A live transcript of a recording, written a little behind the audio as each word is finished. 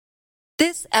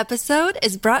This episode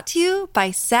is brought to you by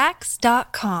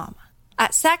Sax.com.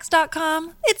 At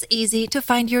Sax.com, it's easy to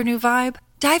find your new vibe.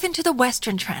 Dive into the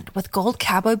Western trend with gold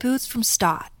cowboy boots from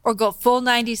Stott, or go full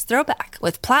 90s throwback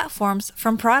with platforms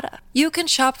from Prada. You can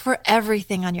shop for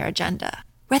everything on your agenda,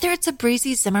 whether it's a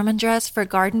breezy Zimmermann dress for a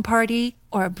garden party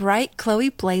or a bright Chloe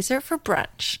blazer for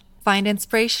brunch. Find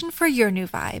inspiration for your new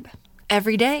vibe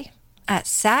every day at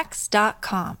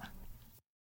Sax.com.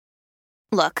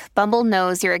 Look, Bumble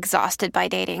knows you're exhausted by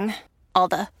dating. All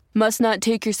the must not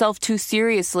take yourself too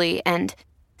seriously and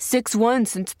 6'1"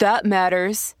 since that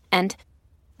matters. And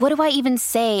what do I even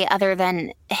say other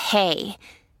than hey?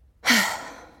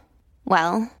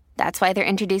 Well, that's why they're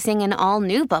introducing an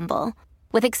all-new Bumble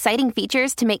with exciting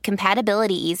features to make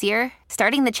compatibility easier,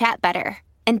 starting the chat better,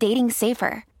 and dating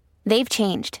safer. They've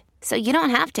changed, so you don't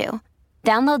have to.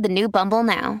 Download the new Bumble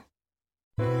now.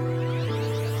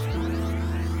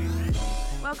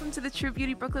 Welcome to the True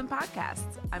Beauty Brooklyn podcast.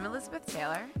 I'm Elizabeth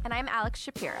Taylor. And I'm Alex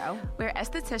Shapiro. We're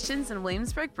estheticians in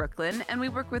Williamsburg, Brooklyn, and we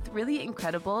work with really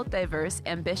incredible, diverse,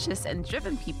 ambitious, and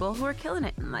driven people who are killing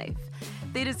it in life.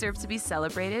 They deserve to be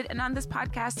celebrated, and on this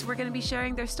podcast, we're going to be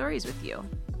sharing their stories with you.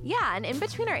 Yeah, and in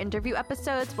between our interview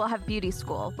episodes, we'll have Beauty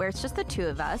School, where it's just the two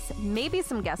of us, maybe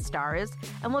some guest stars,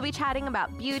 and we'll be chatting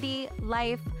about beauty,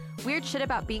 life, weird shit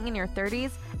about being in your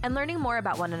 30s, and learning more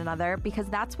about one another, because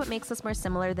that's what makes us more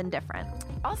similar than different.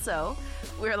 Also,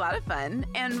 we're a lot of fun,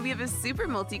 and we have a super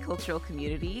multicultural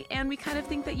community, and we kind of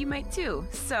think that you might too.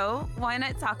 So why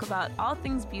not talk about all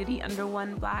things beauty under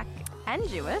one black And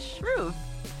Jewish roof?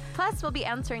 Plus, we'll be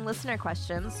answering listener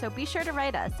questions, so be sure to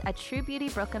write us at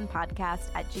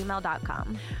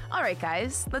truebeautybrooklynpodcast@gmail.com. All right,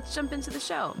 guys, let's jump into the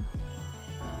show.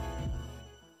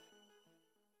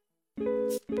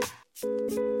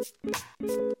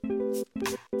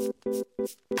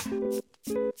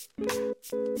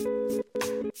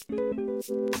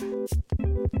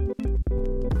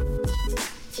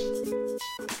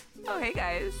 Oh, hey,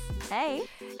 guys. Hey,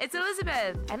 It's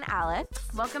Elizabeth. and Alex.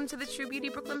 Welcome to the True Beauty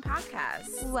Brooklyn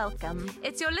podcast. Welcome.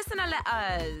 It's your listener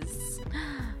letters.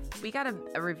 We got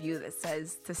a review that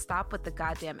says to stop with the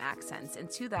goddamn accents.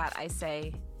 And to that, I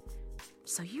say,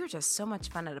 so you're just so much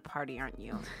fun at a party, aren't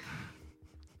you?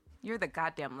 You're the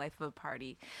goddamn life of a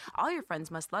party. All your friends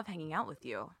must love hanging out with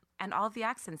you. And all of the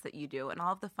accents that you do and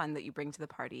all of the fun that you bring to the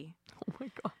party. Oh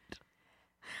my God.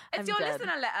 It's I'm your dead.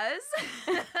 listener letters.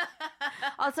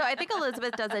 Also, I think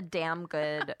Elizabeth does a damn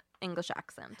good English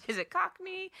accent. Is it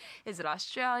Cockney? Is it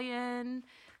Australian?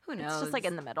 Who knows? It's just like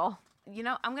in the middle. You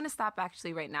know, I'm going to stop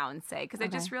actually right now and say, because I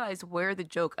just Okay. realized where the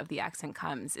joke of the accent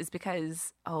comes is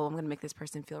because, I'm going to make this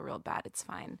person feel real bad. It's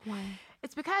fine. Why?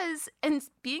 It's because, and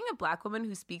being a black woman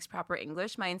who speaks proper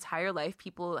English, my entire life,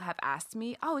 people have asked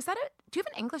me, do you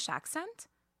have an English accent?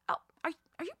 Oh, are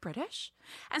you British?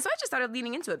 And so I just started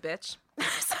leaning into it, bitch.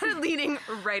 Started leaning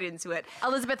right into it.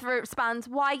 Elizabeth responds,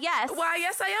 why, yes. Why,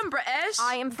 yes, I am British.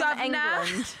 I am from Governor.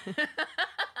 England.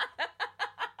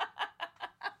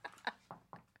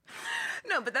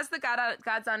 No, but that's the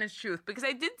God's honest truth, because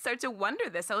I did start to wonder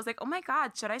this. I was like, oh my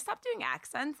God, should I stop doing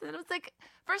accents? And it was like,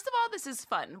 first of all, this is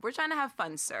fun. We're trying to have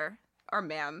fun, sir or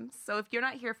ma'am. So if you're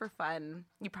not here for fun,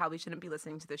 you probably shouldn't be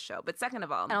listening to this show. But second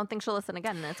of all, I don't think she'll listen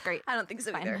again, and that's great. I don't think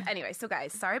so either. Anyway, so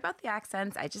guys, sorry about the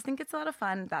accents. I just think it's a lot of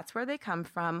fun. That's where they come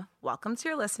from. Welcome to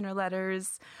your listener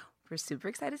letters. We're super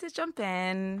excited to jump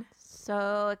in.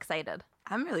 So excited.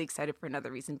 I'm really excited for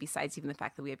another reason besides even the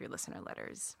fact that we have your listener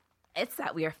letters. It's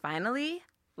that we are finally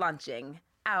launching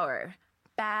our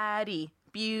Baddie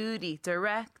Beauty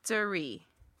Directory.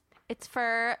 It's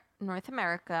for North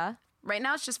America, Right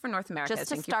now, it's just for North America. just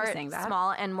to Thank you for start saying that.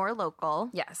 small and more local.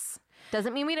 Yes.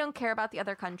 Doesn't mean we don't care about the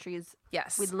other countries.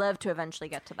 Yes. We'd love to eventually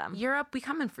get to them. Europe, we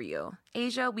coming for you.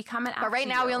 Asia, we coming out. But right for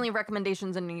now, you. we only have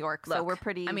recommendations in New York, so Look, we're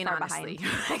pretty far honestly,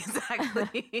 behind.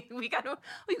 exactly. we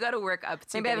gotta work up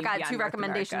to. Maybe I've getting got beyond 2 North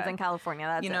recommendations America. in California.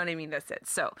 That's You know it. what I mean? That's it.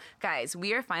 So, guys,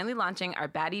 we are finally launching our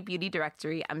Baddie Beauty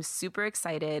Directory. I'm super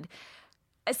excited.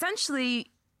 Essentially,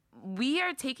 we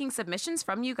are taking submissions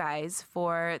from you guys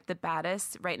for the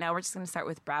baddest. Right now, we're just going to start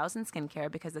with brows and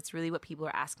skincare because that's really what people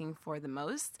are asking for the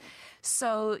most.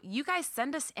 So you guys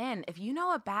send us in. If you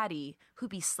know a baddie who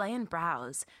be slaying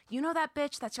brows, you know that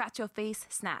bitch that's got your face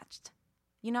snatched.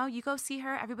 You know, you go see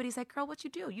her. Everybody's like, girl, what you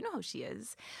do? You know who she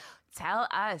is. Tell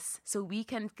us so we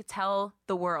can tell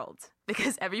the world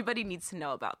because everybody needs to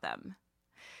know about them.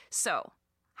 So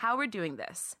how we're doing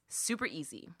this, super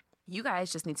easy. You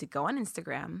guys just need to go on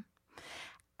Instagram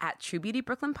at True Beauty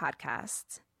Brooklyn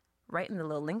Podcast. Right in the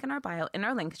little link in our bio, in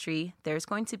our link tree, there's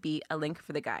going to be a link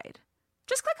for the guide.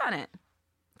 Just click on it.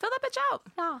 Fill that bitch out.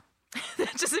 Yeah.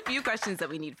 Just a few questions that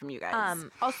we need from you guys.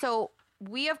 Also,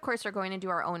 we, of course, are going to do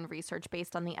our own research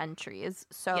based on the entries.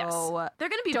 So Yes. They're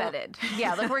going to be vetted.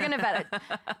 Yeah, like we're going to vet it.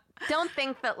 Don't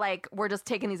think that like we're just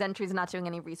taking these entries and not doing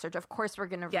any research. Of course, we're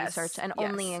going to research and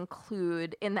only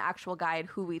include in the actual guide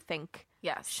who we think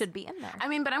should be in there. I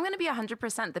mean, but I'm going to be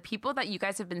 100%. The people that you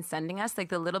guys have been sending us, like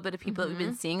the little bit of people that we've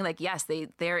been seeing, like, yes,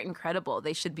 they're incredible.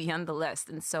 They should be on the list.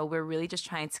 And so we're really just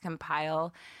trying to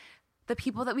compile the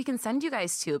people that we can send you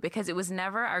guys to, because it was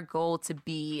never our goal to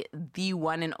be the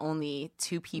one and only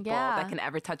 2 people that can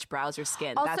ever touch brows or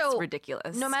skin. Also, that's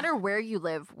ridiculous. No matter where you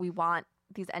live, we want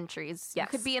these entries. Yes.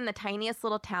 You could be in the tiniest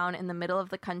little town in the middle of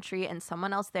the country, and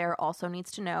someone else there also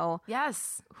needs to know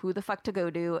who the fuck to go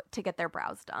to get their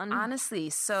brows done. Honestly.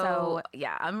 So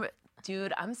yeah, I'm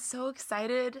so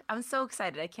excited. I'm so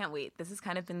excited. I can't wait. This has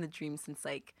kind of been the dream since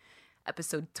like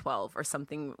episode 12 or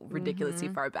something ridiculously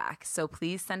far back. So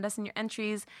please send us in your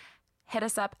entries. Hit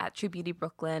us up at True Beauty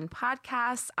Brooklyn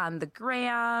Podcast on the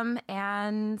gram,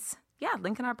 and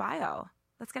link in our bio.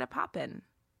 Let's get it poppin'.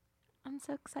 I'm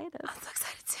so excited. I'm so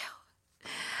excited too.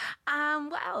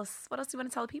 What else? What else do you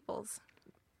want to tell the peoples?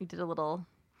 We did a little...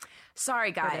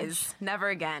 Sorry, guys. Never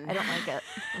again. I don't like it.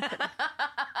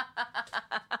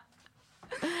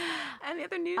 Any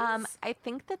other news? I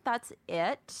think that's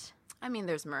it. I mean,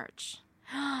 there's merch.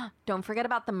 Don't forget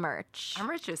about the merch. Our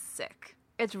merch is sick.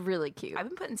 It's really cute. I've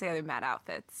been putting together mad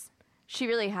outfits. She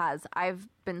really has. I've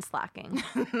been slacking.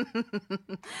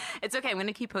 It's okay. I'm going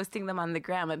to keep posting them on the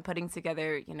gram. I'm putting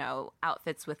together,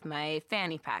 outfits with my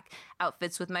fanny pack,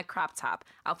 outfits with my crop top,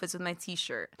 outfits with my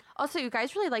t-shirt. Also, you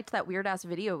guys really liked that weird-ass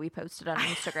video we posted on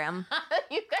Instagram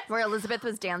where Elizabeth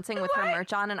was dancing with her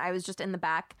merch on, and I was just in the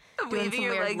back doing some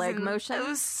weird leg motion. It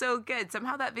was so good.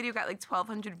 Somehow that video got like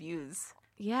 1,200 views.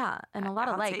 Yeah, and a lot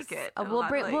of likes. Take it.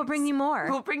 We'll bring you more.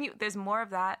 We'll bring you. There's more of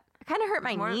that. It kind of hurt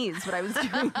my knees what I was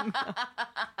doing.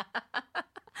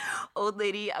 Old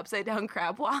lady upside down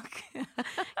crab walk. Yeah,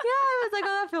 I was like,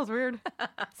 oh, that feels weird.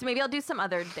 So maybe I'll do some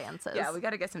other dances. Yeah, we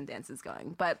got to get some dances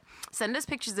going. But send us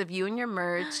pictures of you and your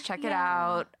merch. Check it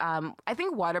out. I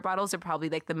think water bottles are probably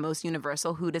like the most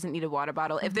universal. Who doesn't need a water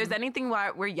bottle? If there's anything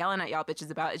we're yelling at y'all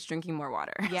bitches about, it's drinking more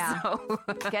water. Yeah. So.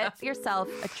 Get yourself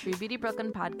a True Beauty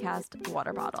Brooklyn Podcast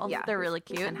water bottle. Yeah. They're really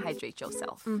cute. And hydrate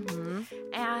yourself.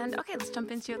 And okay, let's jump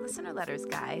into your listener letters,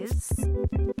 guys.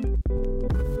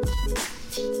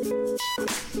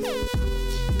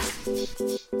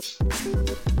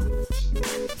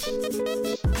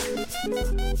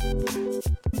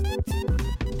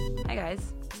 Hi,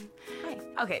 guys. Hi.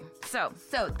 Okay, so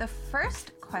the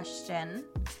first question.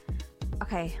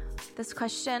 Okay, this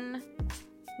question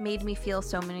made me feel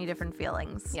so many different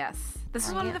feelings. yes, this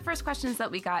is one of the first questions that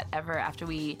we got ever after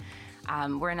we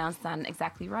were announced on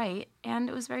Exactly Right, and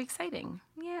it was very exciting.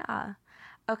 Yeah.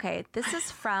 Okay, this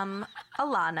is from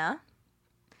Alana.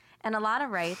 And Alana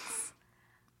writes,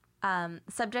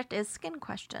 subject is skin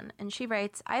question. And she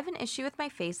writes, I have an issue with my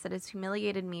face that has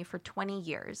humiliated me for 20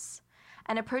 years.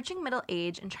 And approaching middle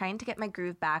age and trying to get my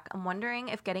groove back, I'm wondering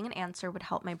if getting an answer would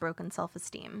help my broken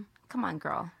self-esteem. Come on,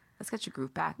 girl. Let's get your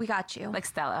groove back. We got you. Like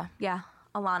Stella. Yeah,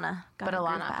 Alana. But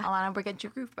Alana, we're getting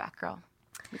your groove back, girl.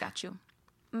 We got you.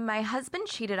 My husband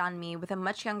cheated on me with a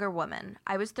much younger woman.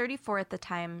 I was 34 at the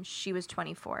time, she was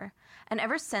 24. And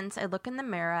ever since, I look in the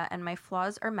mirror and my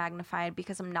flaws are magnified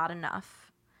because I'm not enough.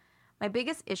 My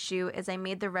biggest issue is I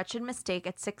made the wretched mistake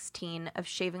at 16 of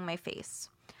shaving my face.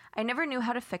 I never knew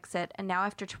how to fix it, and now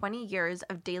after 20 years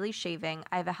of daily shaving,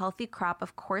 I have a healthy crop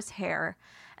of coarse hair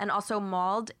and also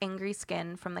mauled, angry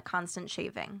skin from the constant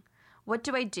shaving. What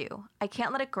do? I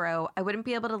can't let it grow. I wouldn't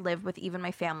be able to live with even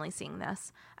my family seeing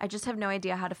this. I just have no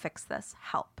idea how to fix this.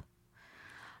 Help.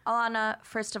 Alana,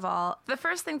 first of all... The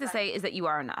first thing to say is that you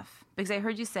are enough. Because I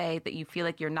heard you say that you feel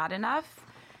like you're not enough.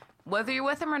 Whether you're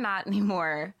with him or not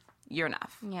anymore, you're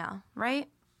enough. Yeah. Right?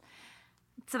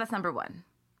 So that's number one.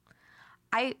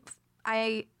 I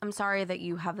am sorry that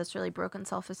you have this really broken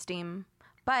self-esteem,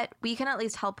 but we can at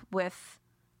least help with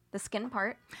the skin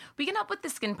part. We can help with the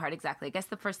skin part, exactly. I guess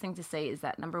the first thing to say is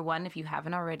that, number one, if you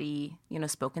haven't already,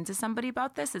 spoken to somebody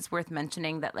about this, it's worth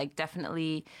mentioning that,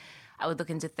 definitely I would look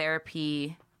into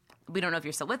therapy. We don't know if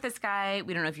you're still with this guy.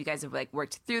 We don't know if you guys have,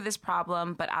 worked through this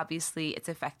problem, but obviously it's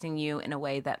affecting you in a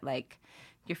way that,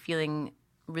 you're feeling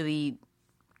really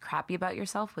crappy about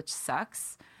yourself, which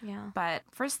sucks. Yeah. But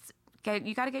first...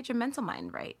 you got to get your mental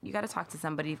mind right. You got to talk to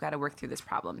somebody. You've got to work through this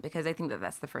problem, because I think that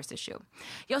that's the first issue.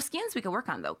 Your skins we can work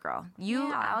on, though, girl.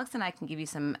 Alex and I can give you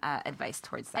some advice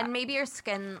towards that. And maybe your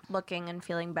skin looking and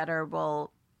feeling better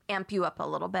will amp you up a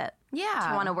little bit. Yeah.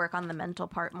 To want to work on the mental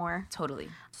part more. Totally.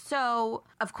 So,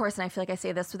 of course, and I feel like I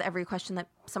say this with every question that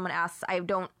someone asks, I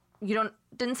don't you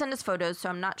didn't send us photos, so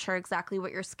I'm not sure exactly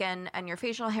what your skin and your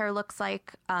facial hair looks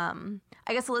like. I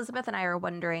guess Elizabeth and I are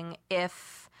wondering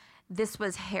if this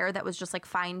was hair that was just like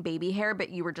fine baby hair, but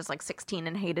you were just like 16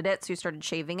 and hated it, so you started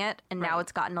shaving it, and now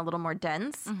it's gotten a little more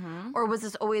dense? Or was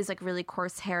this always like really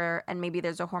coarse hair, and maybe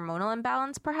there's a hormonal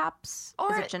imbalance perhaps?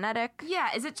 Or is it genetic? Yeah,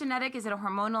 is it genetic? Is it a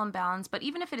hormonal imbalance? But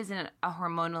even if it isn't a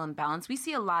hormonal imbalance, we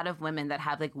see a lot of women that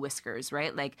have like whiskers,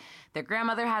 right? Like their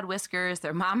grandmother had whiskers,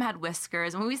 their mom had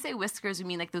whiskers. And when we say whiskers, we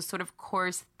mean like those sort of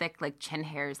coarse, thick, like chin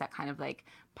hairs that kind of like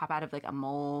pop out of like a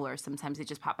mole, or sometimes they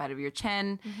just pop out of your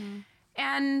chin.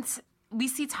 And we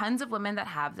see tons of women that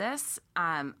have this.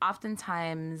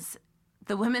 Oftentimes,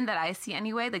 the women that I see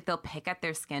anyway, like they'll pick at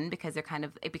their skin because they're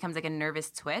it becomes like a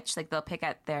nervous twitch. Like they'll pick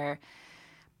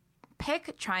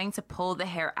trying to pull the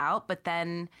hair out, but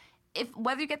then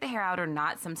whether you get the hair out or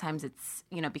not, sometimes it's,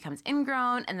 becomes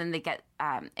ingrown, and then they get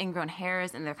ingrown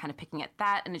hairs and they're kind of picking at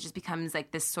that, and it just becomes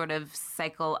like this sort of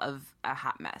cycle of a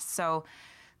hot mess. So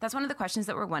that's one of the questions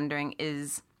that we're wondering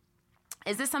is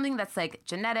this something that's like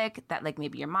genetic, that like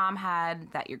maybe your mom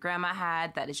had, that your grandma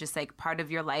had, that is just like part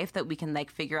of your life that we can like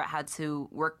figure out how to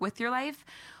work with your life?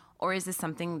 Or is this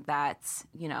something that,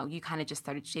 you kind of just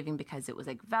started shaving because it was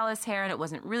like vellus hair and it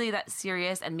wasn't really that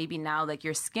serious, and maybe now like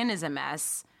your skin is a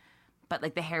mess, but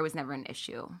like the hair was never an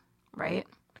issue, right?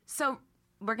 So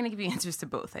we're going to give you answers to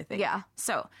both, I think. Yeah.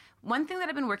 So one thing that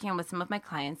I've been working on with some of my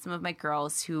clients, some of my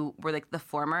girls who were like the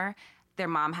former, their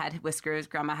mom had whiskers,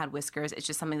 grandma had whiskers. It's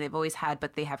just something they've always had,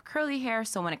 but they have curly hair.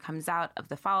 So when it comes out of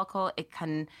the follicle, it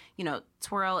can,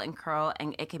 twirl and curl,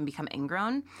 and it can become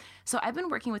ingrown. So I've been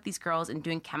working with these girls and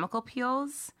doing chemical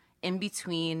peels in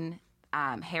between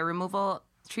hair removal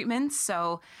treatments.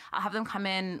 So I'll have them come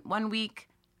in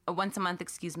once a month,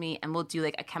 and we'll do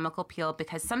like a chemical peel,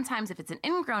 because sometimes if it's an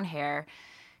ingrown hair,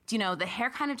 the hair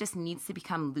kind of just needs to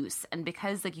become loose. And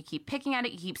because like you keep picking at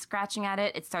it, you keep scratching at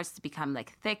it, it starts to become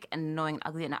like thick and annoying and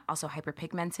ugly and also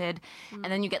hyperpigmented. And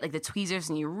then you get like the tweezers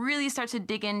and you really start to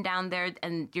dig in down there,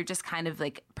 and you're just kind of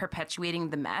like perpetuating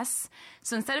the mess.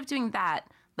 So instead of doing that,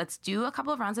 let's do a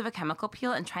couple of rounds of a chemical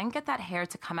peel and try and get that hair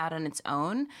to come out on its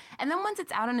own. And then once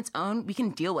it's out on its own, we can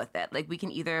deal with it. Like we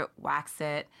can either wax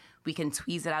it, we can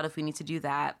tweeze it out if we need to do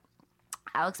that.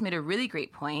 Alex made a really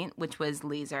great point, which was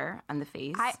laser on the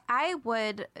face. I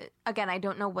would, again, I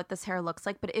don't know what this hair looks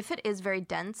like, but if it is very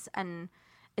dense and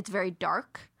it's very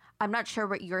dark, I'm not sure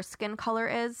what your skin color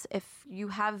is. If you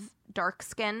have dark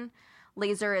skin,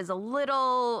 laser is a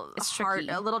little hard,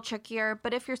 a little trickier.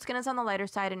 But if your skin is on the lighter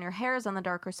side and your hair is on the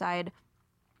darker side,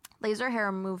 laser hair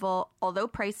removal, although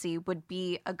pricey, would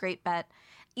be a great bet.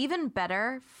 Even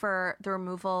better for the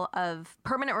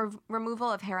permanent removal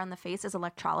of hair on the face is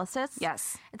electrolysis.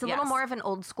 Yes. It's a little more of an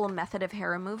old school method of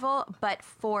hair removal, but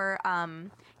for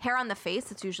hair on the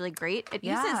face, it's usually great. It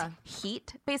uses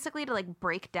heat basically to like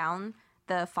break down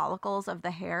the follicles of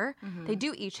the hair. They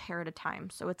do each hair at a time,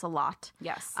 so it's a lot.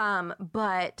 Yes.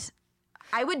 But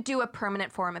I would do a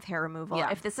permanent form of hair removal. Yeah.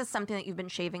 If this is something that you've been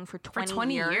shaving for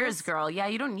 20 years, girl. Yeah,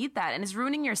 you don't need that. And it's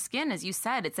ruining your skin, as you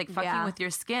said. It's like fucking with your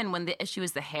skin when the issue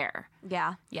is the hair.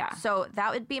 Yeah. Yeah. So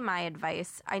that would be my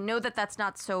advice. I know that that's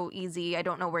not so easy. I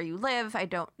don't know where you live. I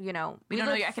don't, We don't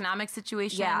know your economic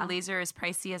situation. Yeah. Laser is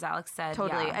pricey, as Alex said.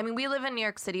 Totally. Yeah. I mean, we live in New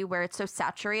York City where it's so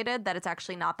saturated that it's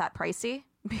actually not that pricey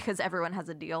because everyone has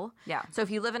a deal. Yeah. So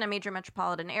if you live in a major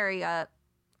metropolitan area,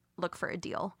 look for a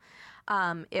deal.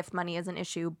 If money is an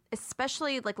issue,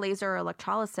 especially like laser or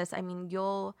electrolysis. I mean,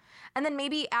 and then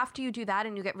maybe after you do that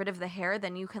and you get rid of the hair,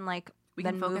 then you can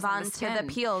move on to the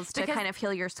peels to kind of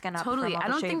heal your skin up. Totally. From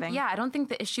all the shaving. I don't think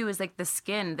the issue is like the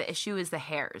skin. The issue is the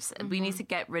hairs. We need to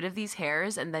get rid of these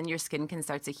hairs, and then your skin can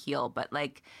start to heal. But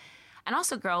and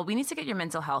also, girl, we need to get your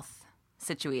mental health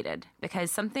situated,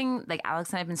 because something like Alex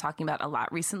and I have been talking about a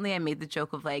lot recently. I made the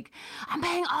joke of like, I'm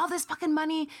paying all this fucking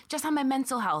money just on my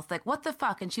mental health. Like, what the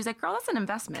fuck? And she's like, girl, that's an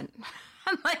investment.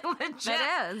 I'm like, legit.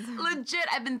 It is. Legit.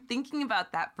 I've been thinking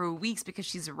about that for weeks, because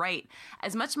she's right.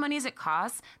 As much money as it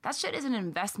costs, that shit is an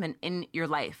investment in your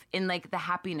life, in like the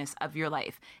happiness of your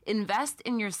life. Invest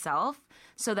in yourself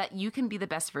so that you can be the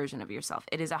best version of yourself.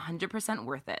 It is 100%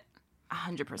 worth it.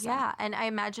 100%. Yeah. And I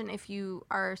imagine if you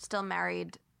are still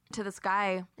married to this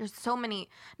guy, there's so many,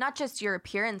 not just your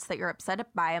appearance that you're upset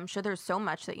by. I'm sure there's so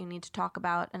much that you need to talk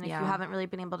about. And if you haven't really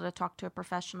been able to talk to a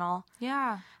professional,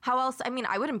 how else? I mean,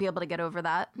 I wouldn't be able to get over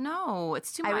that. No,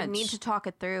 it's too much. I would need to talk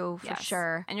it through for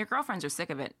sure. And your girlfriends are sick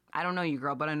of it. I don't know you,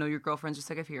 girl, but I know your girlfriends are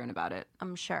sick of hearing about it.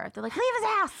 I'm sure. They're like, leave his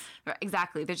ass.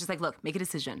 Exactly. They're just like, look, make a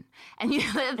decision. And the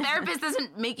therapist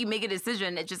doesn't make you make a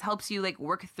decision. It just helps you like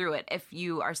work through it if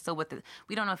you are still with it.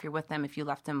 We don't know if you're with them, if you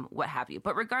left him, what have you.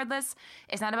 But regardless,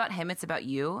 it's not about him. It's about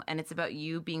you. And it's about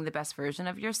you being the best version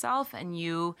of yourself and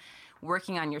you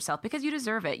working on yourself because you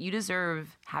deserve it. You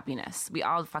deserve happiness. We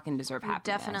all fucking deserve happiness.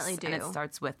 Definitely do. And it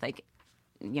starts with like,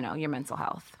 your mental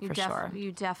health for sure.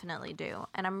 You definitely do.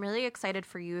 And I'm really excited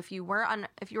for you. If you were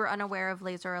unaware of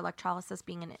laser electrolysis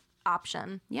being an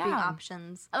option, being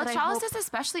options. Electrolysis,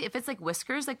 especially if it's like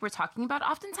whiskers, like we're talking about.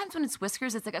 Oftentimes when it's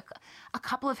whiskers, it's like a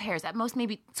couple of hairs, at most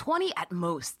maybe 20 at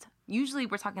most. Usually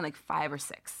we're talking like 5 or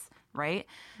 6. Right?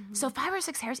 Mm-hmm. So 5 or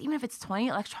 6 hairs, even if it's 20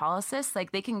 electrolysis,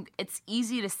 like it's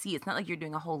easy to see. It's not like you're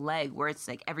doing a whole leg where it's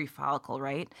like every follicle,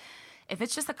 right? If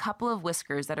it's just a couple of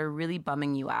whiskers that are really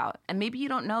bumming you out, and maybe you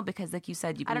don't know because like you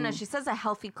said, I don't know. She says a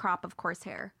healthy crop of coarse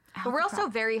hair. But we're also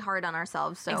very hard on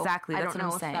ourselves. So exactly. That's I don't know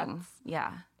what I'm saying.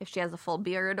 Yeah. If she has a full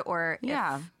beard or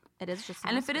if it is just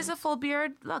and if it is a full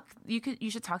beard, look, you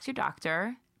should talk to your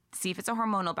doctor, see if it's a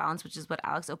hormonal balance, which is what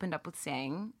Alex opened up with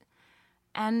saying.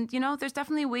 And, there's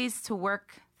definitely ways to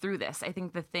work through this. I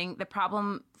think the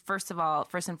problem, first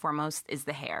and foremost, is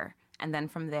the hair. And then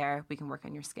from there, we can work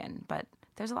on your skin. But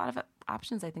there's a lot of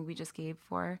options I think we just gave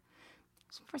for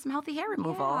some healthy hair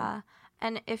removal. Yeah.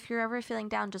 And if you're ever feeling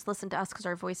down, just listen to us because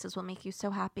our voices will make you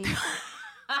so happy. I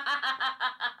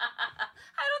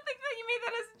don't think that you made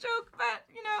that as a joke, but,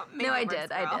 maybe no, I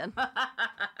did.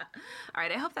 All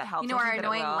right, I hope that helps. Our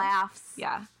annoying laughs.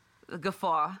 Yeah. A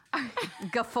guffaw.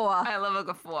 Guffaw. I love a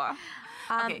guffaw.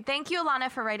 Okay. Thank you,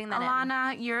 Alana, for writing that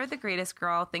Alana, you're the greatest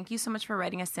girl. Thank you so much for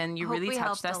writing us in. You really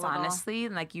touched us, honestly.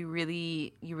 And like you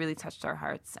really touched our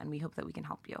hearts, and we hope that we can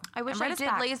help you. I wish I did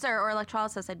laser or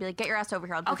electrolysis. I'd be like, get your ass over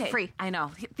here. I'll do it for free. I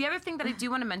know. The other thing that I do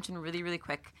want to mention really, really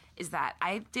quick is that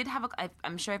I did have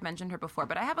I'm sure I've mentioned her before,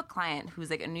 but I have a client who's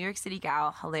like a New York City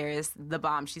gal, hilarious, the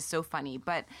bomb. She's so funny.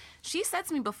 But she said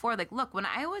to me before, like, look, when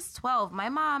I was 12, my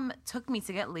mom took me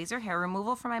to get laser hair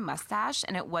removal for my mustache,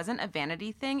 and it wasn't a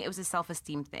vanity thing. It was a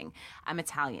self-esteem thing. I'm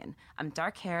Italian. I'm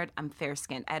dark-haired. I'm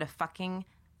fair-skinned. I had a fucking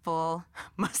full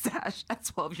mustache at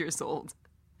 12 years old.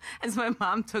 And so my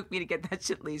mom took me to get that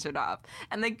shit lasered off.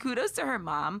 And like, kudos to her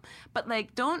mom. But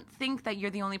like, don't think that you're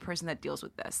the only person that deals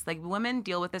with this. Like, women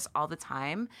deal with this all the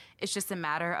time. It's just a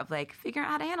matter of like figuring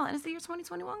out how to handle it. And it's the year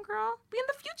 2021, girl. Be in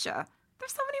the future.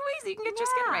 There's so many ways that you can get your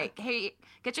skin right. Hey,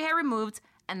 get your hair removed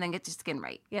and then get your skin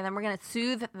right. Yeah, then we're going to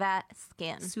soothe that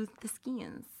skin. Soothe the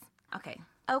skins. Okay.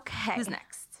 Who's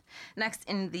next? Next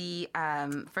in the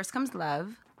First Comes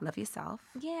Love. Love yourself.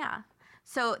 Yeah.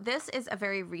 So this is a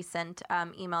very recent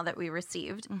email that we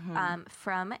received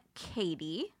from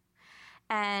Katie.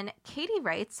 And Katie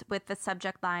writes with the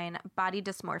subject line, body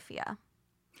dysmorphia.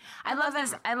 I love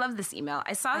this. I love this email.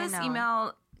 I saw this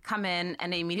email come in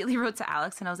and I immediately wrote to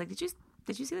Alex and I was like, did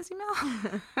you see this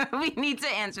email? We need to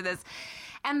answer this.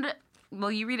 And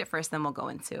well, you read it first, then we'll go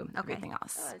into everything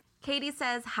else. Katie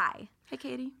says, hi. Hi,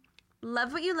 Katie.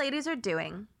 Love what you ladies are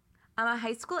doing. I'm a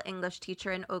high school English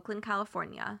teacher in Oakland,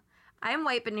 California. I am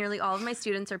white, but nearly all of my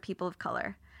students are people of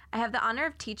color. I have the honor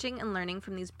of teaching and learning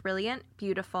from these brilliant,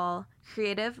 beautiful,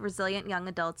 creative, resilient young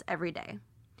adults every day.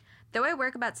 Though I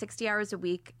work about 60 hours a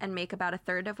week and make about a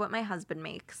third of what my husband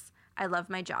makes, I love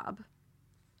my job.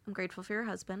 I'm grateful for your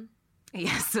husband.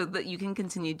 Yes, so that you can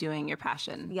continue doing your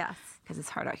passion. Yes. Because it's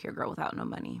hard out here, girl, without no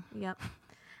money. Yep.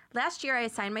 Last year, I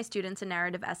assigned my students a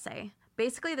narrative essay.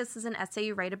 Basically, this is an essay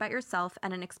you write about yourself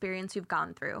and an experience you've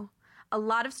gone through. A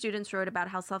lot of students wrote about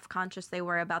how self-conscious they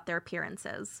were about their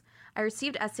appearances. I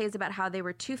received essays about how they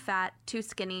were too fat, too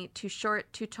skinny, too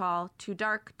short, too tall, too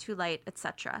dark, too light,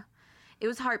 etc. It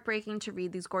was heartbreaking to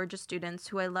read these gorgeous students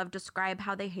who I love describe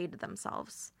how they hated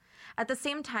themselves. At the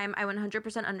same time, I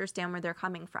 100% understand where they're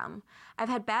coming from. I've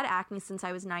had bad acne since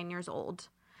I was 9 years old.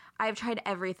 I've tried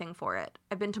everything for it.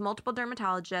 I've been to multiple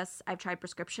dermatologists. I've tried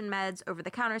prescription meds,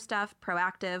 over-the-counter stuff,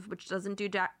 Proactive, which doesn't do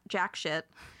jack shit.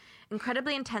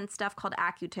 Incredibly intense stuff called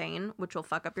Accutane, which will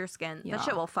fuck up your skin. Yeah. That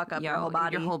shit will fuck up your whole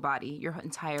body. Your whole body. Your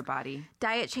entire body.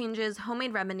 Diet changes,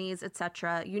 homemade remedies,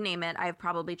 etc. You name it, I've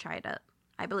probably tried it.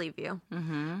 I believe you.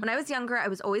 Mm-hmm. When I was younger, I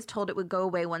was always told it would go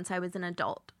away once I was an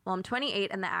adult. Well, I'm 28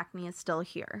 and the acne is still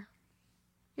here.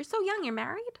 You're so young. You're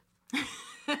married?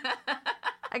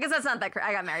 I guess that's not that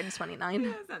I got married at 29.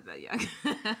 Yeah, it's not that young.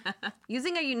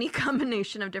 Using a unique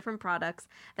combination of different products,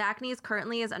 the acne is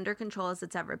currently as under control as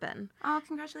it's ever been. Oh,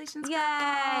 congratulations. Yay!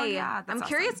 Oh, yeah, I'm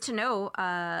curious to know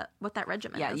what that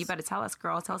regimen is. Yeah, you better tell us,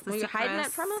 girl. Tell us the secrets. Are you hiding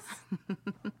it from us?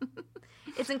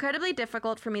 It's incredibly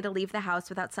difficult for me to leave the house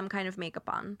without some kind of makeup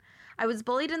on. I was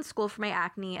bullied in school for my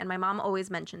acne, and my mom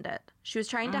always mentioned it. She was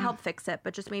trying to help fix it,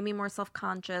 but just made me more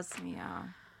self-conscious. Yeah.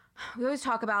 We always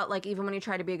talk about, like, even when you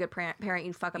try to be a good parent,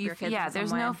 you fuck up your kids. Yeah, in some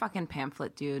there's way. no fucking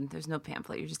pamphlet, dude. There's no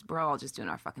pamphlet. We're all just doing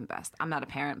our fucking best. I'm not a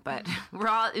parent, but we're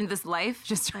all in this life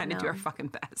just trying to do our fucking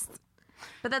best.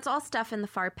 But that's all stuff in the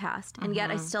far past, and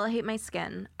yet I still hate my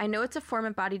skin. I know it's a form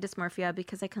of body dysmorphia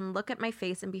because I can look at my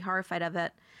face and be horrified of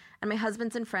it, and my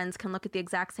husbands and friends can look at the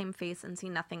exact same face and see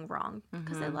nothing wrong.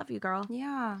 Because I love you, girl.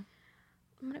 Yeah.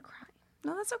 I'm gonna cry.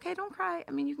 No, that's okay. Don't cry.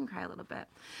 I mean, you can cry a little bit.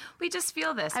 We just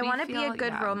feel this. I want to be a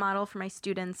good role model for my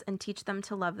students and teach them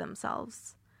to love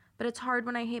themselves. But it's hard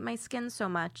when I hate my skin so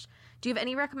much. Do you have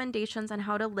any recommendations on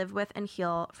how to live with and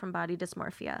heal from body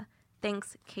dysmorphia?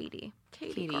 Thanks, Katie.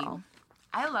 Katie, girl.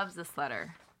 I love this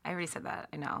letter. I already said that,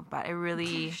 I know, but I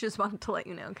really... Just wanted to let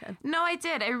you know, okay? No, I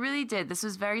did. I really did. This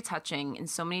was very touching in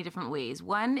so many different ways.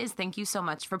 One is thank you so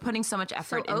much for putting so much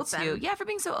effort into... Yeah, for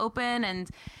being so open and,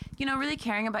 you know, really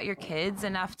caring about your kids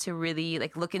enough to really,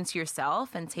 like, look into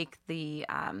yourself and take the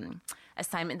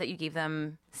assignment that you gave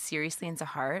them seriously into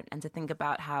heart and to think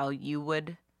about how you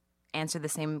would answer the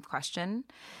same question.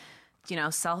 You know,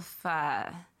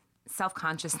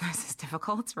 self-consciousness is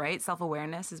difficult, right?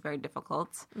 Self-awareness is very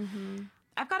difficult. Mm-hmm.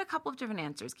 I've got a couple of different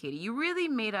answers, Katie. You really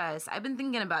made us... I've been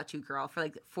thinking about you, girl, for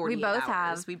like 48 hours. We both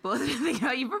have. We both been thinking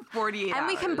about you for 48 hours. And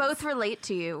we can both relate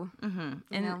to you. Mm-hmm.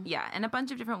 And yeah, in a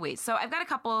bunch of different ways. So I've got a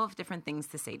couple of different things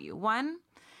to say to you. One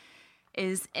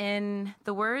is in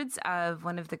the words of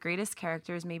one of the greatest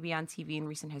characters maybe on TV in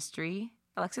recent history,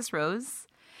 Alexis Rose,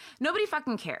 nobody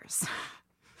fucking cares.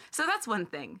 So that's one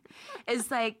thing.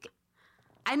 Is like...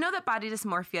 I know that body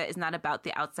dysmorphia is not about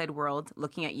the outside world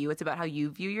looking at you. It's about how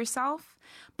you view yourself.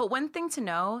 But one thing to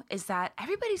know is that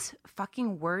everybody's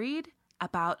fucking worried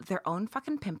about their own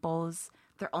fucking pimples,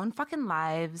 their own fucking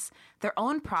lives, their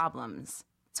own problems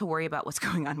to worry about what's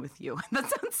going on with you. That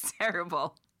sounds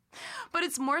terrible. But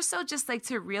it's more so just like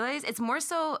to realize, it's more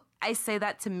so I say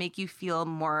that to make you feel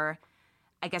more,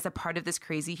 I guess, a part of this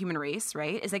crazy human race,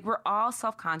 right? It's like we're all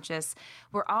self-conscious.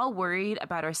 We're all worried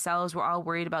about ourselves. We're all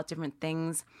worried about different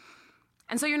things.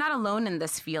 And so you're not alone in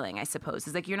this feeling, I suppose.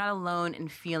 It's like you're not alone in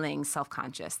feeling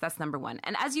self-conscious. That's number one.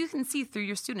 And as you can see through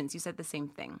your students, you said the same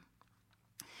thing.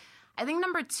 I think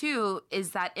number two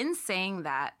is that in saying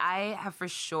that, I have for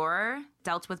sure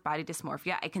dealt with body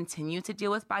dysmorphia. I continue to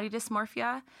deal with body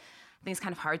dysmorphia. I think it's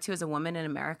kind of hard to, as a woman in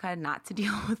America, not to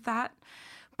deal with that.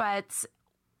 But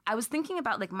I was thinking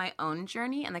about like my own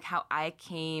journey and like how I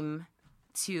came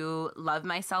to love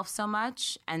myself so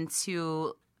much and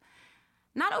to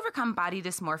not overcome body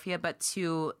dysmorphia, but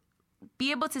to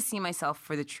be able to see myself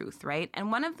for the truth, right?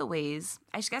 And one of the ways,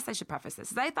 I guess I should preface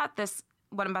this, is I thought this,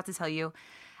 what I'm about to tell you,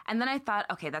 and then I thought,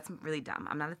 okay, that's really dumb.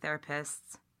 I'm not a therapist.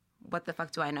 What the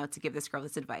fuck do I know to give this girl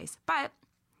this advice? But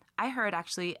I heard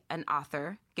actually an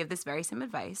author give this very same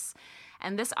advice.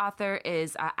 And this author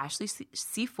is Ashley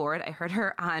C. Ford. I heard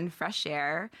her on Fresh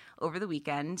Air over the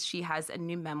weekend. She has a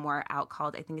new memoir out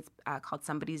called, I think it's called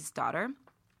Somebody's Daughter.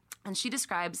 And she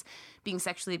describes being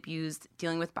sexually abused,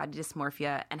 dealing with body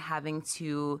dysmorphia, and having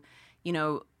to, you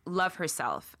know, love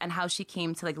herself and how she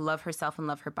came to like love herself and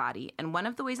love her body. And one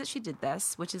of the ways that she did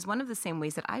this, which is one of the same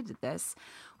ways that I did this,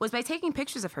 was by taking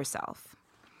pictures of herself.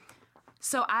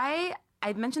 So I'd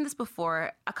mentioned this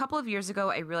before. A couple of years ago,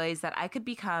 I realized that I could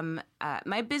become,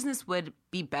 my business would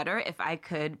be better if I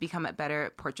could become a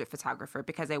better portrait photographer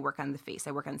because I work on the face.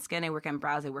 I work on skin, I work on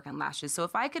brows, I work on lashes. So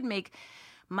if I could make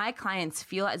my clients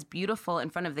feel as beautiful in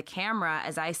front of the camera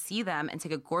as I see them and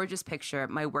take a gorgeous picture,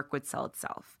 my work would sell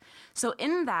itself. So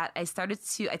in that, I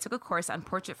took a course on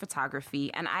portrait photography,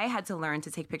 and I had to learn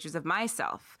to take pictures of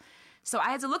myself. So I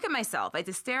had to look at myself. I had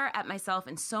to stare at myself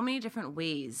in so many different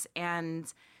ways.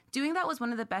 And doing that was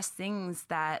one of the best things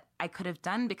that I could have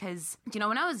done because, you know,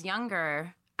 when I was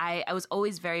younger, I was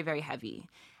always very, very heavy.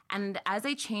 And as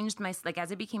I changed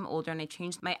as I became older and I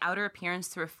changed my outer appearance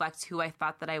to reflect who I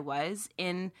thought that I was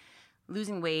in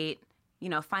losing weight, you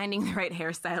know, finding the right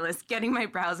hairstylist, getting my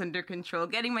brows under control,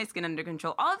 getting my skin under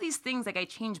control, all of these things, like I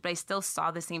changed, but I still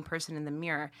saw the same person in the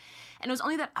mirror. And it was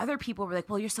only that other people were like,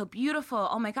 well, you're so beautiful.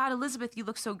 Oh my God, Elizabeth, you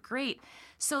look so great.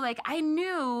 So like I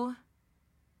knew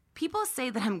people say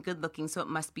that I'm good looking, so it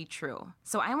must be true.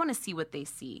 So I want to see what they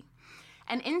see.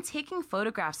 And in taking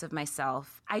photographs of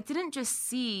myself, I didn't just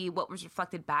see what was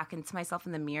reflected back into myself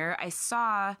in the mirror. I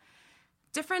saw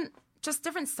different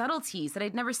subtleties that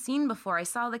I'd never seen before. I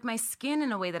saw like my skin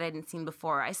in a way that I hadn't seen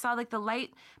before. I saw like the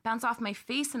light bounce off my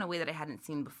face in a way that I hadn't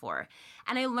seen before.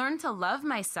 And I learned to love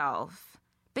myself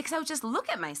because I would just look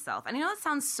at myself. And I know that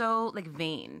sounds so like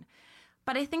vain,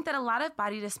 But I think that a lot of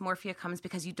body dysmorphia comes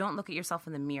because you don't look at yourself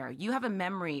in the mirror. You have a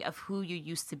memory of who you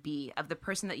used to be, of the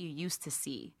person that you used to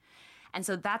see. And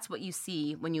so that's what you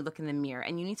see when you look in the mirror.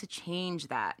 And you need to change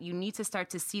that. You need to start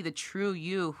to see the true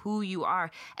you, who you are.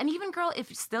 And even, girl,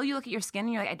 if still you look at your skin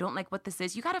and you're like, I don't like what this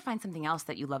is, you got to find something else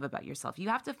that you love about yourself. You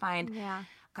have to find,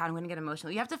 God, I'm going to get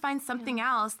emotional. You have to find something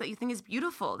else that you think is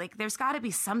beautiful. Like, there's got to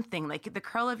be something, like the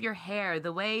curl of your hair,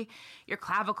 the way your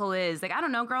clavicle is. Like, I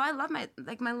don't know, girl, I love my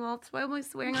little, I'm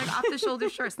always wearing like off the shoulder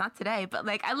shirts. Not today, but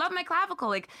like, I love my clavicle.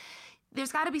 Like,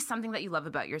 there's got to be something that you love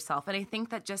about yourself. And I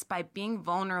think that just by being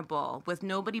vulnerable with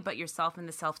nobody but yourself in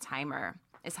the self-timer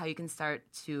is how you can start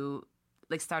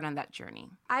on that journey.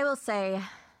 I will say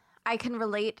I can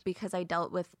relate because I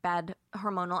dealt with bad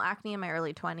hormonal acne in my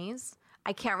early 20s.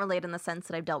 I can't relate in the sense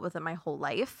that I've dealt with it my whole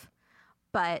life.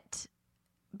 But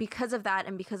because of that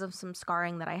and because of some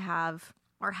scarring that I have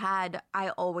or had, I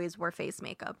always wore face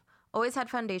makeup. Always had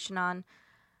foundation on.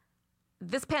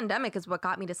 This pandemic is what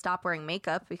got me to stop wearing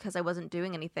makeup because I wasn't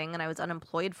doing anything and I was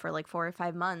unemployed for like 4 or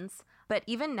 5 months. But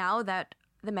even now that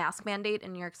the mask mandate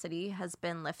in New York City has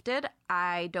been lifted,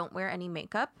 I don't wear any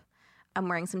makeup. I'm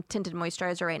wearing some tinted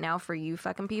moisturizer right now for you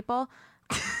fucking people.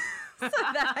 So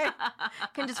that I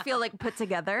can just feel like put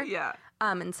together. Yeah.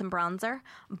 And some bronzer.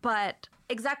 But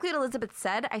exactly what Elizabeth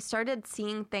said, I started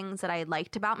seeing things that I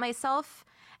liked about myself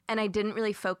and I didn't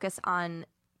really focus on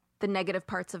the negative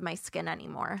parts of my skin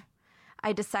anymore.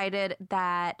 I decided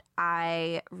that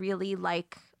I really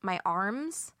like my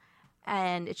arms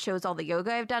and it shows all the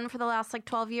yoga I've done for the last like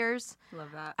 12 years. Love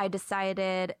that. I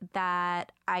decided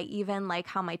that I even like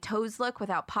how my toes look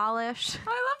without polish. Oh,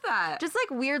 I love that. Just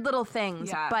like weird little things.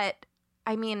 Yeah. But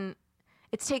I mean,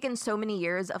 it's taken so many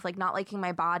years of like not liking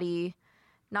my body,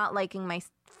 not liking my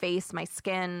face, my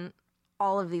skin,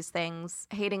 all of these things,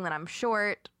 hating that I'm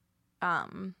short. I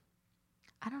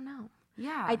don't know.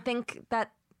 Yeah. I think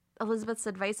that Elizabeth's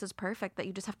advice is perfect, that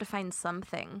you just have to find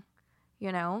something,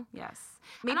 you know? Yes.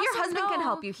 Maybe And your also husband can know-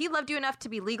 help you. He loved you enough to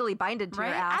be legally binded to Right?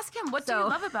 your ass. Ask him, what do So- you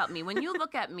love about me? When you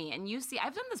look at me and you see,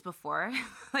 I've done this before.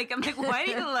 Like, I'm like, why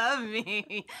do you love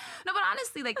me? No, but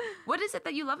honestly, like, what is it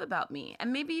that you love about me?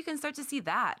 And maybe you can start to see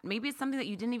that. Maybe it's something that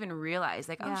you didn't even realize.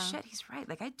 Like, Yeah. oh shit, he's right.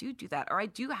 Like, I do that. Or I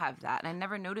do have that. And I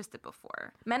never noticed it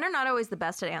before. Men are not always the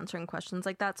best at answering questions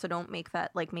like that, so don't make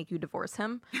that like make you divorce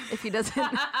him if he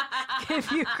doesn't give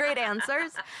you great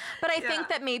answers. But I think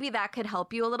that maybe that could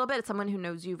help you a little bit. It's someone who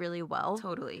knows you really well.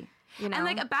 Totally. You know? And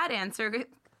like a bad answer,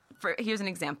 here's an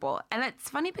example. And it's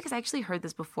funny because I actually heard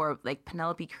this before. Like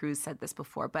Penelope Cruz said this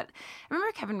before. But I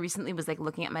remember Kevin recently was like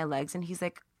looking at my legs and he's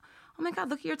like, oh my God,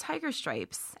 look at your tiger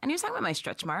stripes. And he was talking about my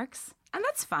stretch marks. And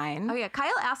that's fine. Oh yeah,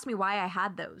 Kyle asked me why I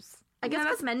had those. I guess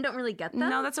because men don't really get them.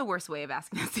 No, that's a worse way of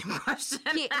asking the same question.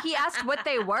 He asked what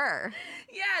they were.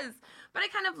 Yes, but I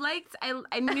kind of liked.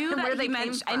 I knew that Where they he came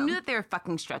mentioned. I from. knew that they were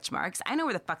fucking stretch marks. I know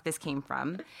where the fuck this came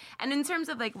from. And in terms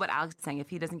of like what Alex is saying, if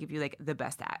he doesn't give you like the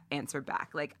best answer back,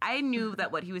 like I knew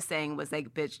that what he was saying was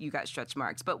like, bitch, you got stretch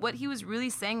marks. But what he was really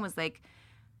saying was like,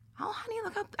 oh honey,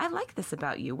 look how I like this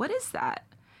about you. What is that?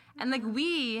 And like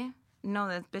we know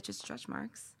that bitch is stretch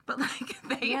marks, but like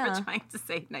they Yeah. were trying to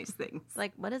say nice things.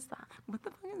 Like, what is that? What the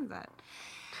fuck is that?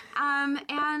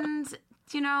 And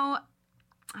you know,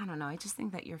 I don't know. I just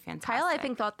think that you're fantastic. Kyle, I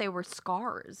think, thought they were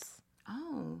scars.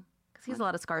 Oh, Because he has a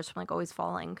lot of scars from like always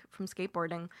falling from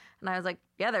skateboarding. And I was like,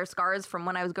 yeah, they're scars from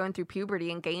when I was going through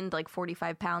puberty and gained like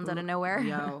 45 pounds out of nowhere.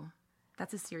 yo,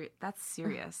 that's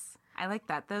serious. I like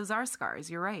that. Those are scars.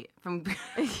 You're right. From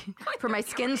For my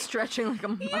skin stretching like a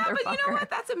motherfucker. yeah, but you know what?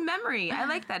 That's a memory. I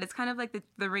like that. It's kind of like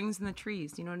the rings in the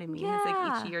trees. You know what I mean? It's like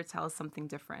Yeah. each year tells something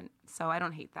different. So I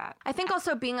don't hate that. I think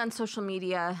also being on social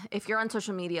media, if you're on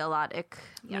social media a lot,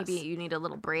 maybe Yes. you need a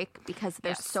little break because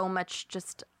there's Yes. so much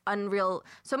just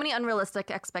so many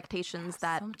unrealistic expectations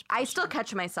that so much I still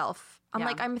catch myself. I'm Yeah.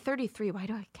 like, I'm 33. Why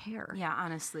do I care? Yeah,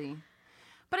 honestly.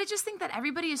 But I just think that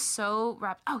everybody is so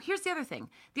wrapped. Oh, here's the other thing.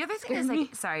 The other thing is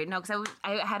like, sorry, no, because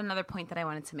I had another point that I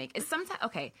wanted to make. Is sometimes,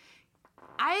 okay,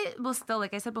 I will still,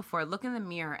 like I said before, look in the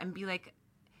mirror and be like,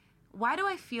 why do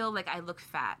I feel like I look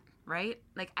fat, right?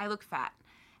 Like I look fat.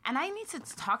 And I need to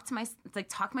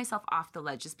talk myself off the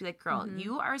ledge. Just be like, girl,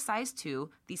 you are a size 2.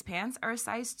 These pants are a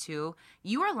size 2.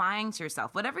 You are lying to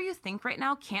yourself. Whatever you think right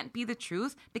now can't be the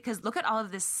truth because look at all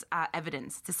of this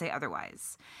evidence to say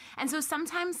otherwise. And so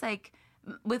sometimes like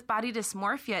with body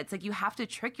dysmorphia, it's like you have to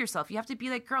trick yourself. You have to be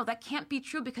like, girl, that can't be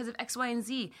true because of X, Y, and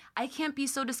Z. I can't be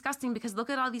so disgusting because look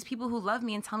at all these people who love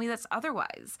me and tell me that's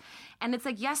otherwise. And it's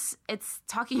like, yes, it's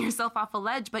talking yourself off a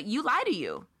ledge, but you lie to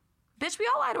you. Bitch, we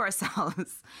all lie to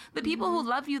ourselves. The people who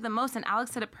love you the most, and Alex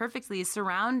said it perfectly, is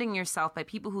surrounding yourself by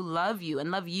people who love you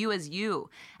and love you as you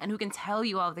and who can tell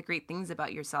you all of the great things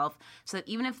about yourself so that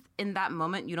even if in that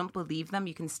moment you don't believe them,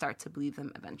 you can start to believe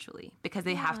them eventually because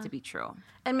they have to be true.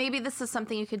 And maybe this is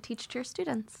something you could teach to your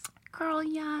students. Girl,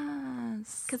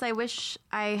 yes. Because I wish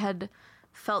I had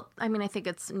felt, I mean, I think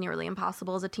it's nearly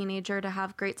impossible as a teenager to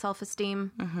have great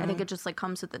self-esteem. I think it just like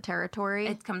comes with the territory.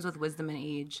 It comes with wisdom and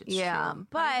age. It's yeah, true.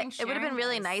 but it would have been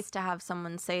really nice to have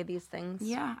someone say these things.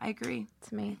 Yeah, I agree.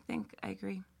 To me. I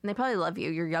agree. And they probably love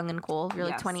you. You're young and cool. You're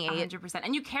like 28. 100%.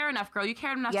 And you care enough, girl. You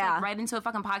care enough to like, write into a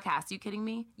fucking podcast. You kidding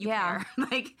me? You care.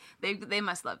 Like, they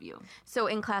must love you. So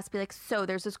in class, be like, so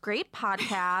there's this great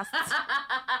podcast.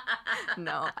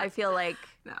 No, I feel like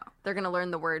they're going to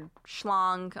learn the word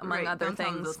schlong, among other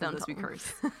things. Don't tell we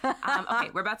curse.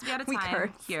 Okay, we're about to be out of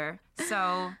time here.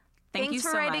 So thank you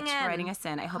so much for writing us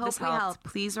in. I hope this helped.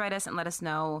 Please write us and let us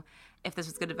know if this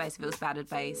was good advice, if it was bad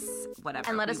advice, whatever.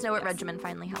 And let us know what regimen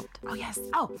finally helped. Oh, yes.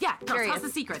 Oh, yeah. No, tell us the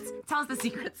secrets. Tell us the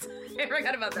secrets. I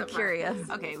forgot about that part. Curious.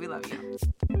 Okay, we love you.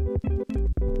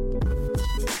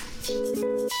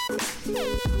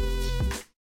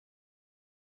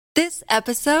 This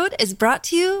episode is brought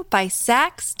to you by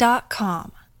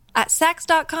Sax.com. At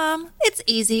Sax.com, it's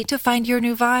easy to find your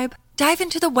new vibe. Dive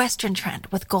into the Western trend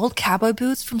with gold cowboy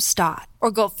boots from Stott, or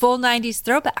go full 90s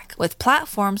throwback with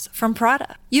platforms from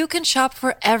Prada. You can shop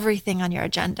for everything on your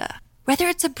agenda, whether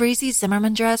it's a breezy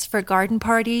Zimmermann dress for a garden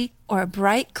party or a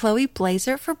bright Chloe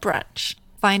blazer for brunch.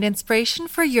 Find inspiration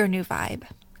for your new vibe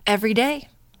every day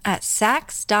at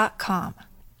Sax.com.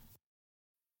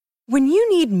 When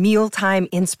you need mealtime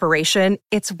inspiration,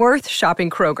 it's worth shopping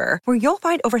Kroger, where you'll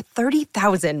find over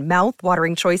 30,000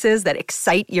 mouth-watering choices that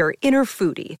excite your inner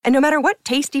foodie. And no matter what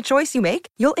tasty choice you make,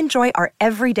 you'll enjoy our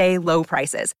everyday low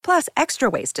prices, plus extra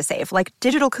ways to save, like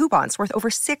digital coupons worth over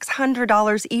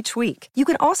 $600 each week. You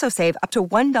can also save up to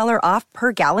 $1 off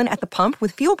per gallon at the pump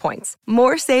with fuel points.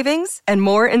 More savings and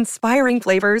more inspiring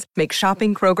flavors make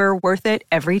shopping Kroger worth it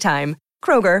every time.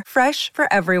 Kroger, fresh for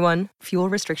everyone. Fuel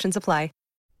restrictions apply.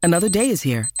 Another day is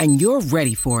here, and you're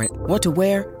ready for it. What to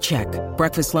wear? Check.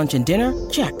 Breakfast, lunch, and dinner?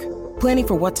 Check. Planning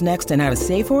for what's next and how to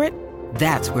save for it?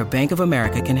 That's where Bank of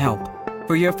America can help.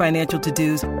 For your financial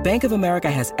to-dos, Bank of America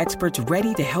has experts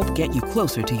ready to help get you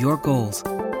closer to your goals.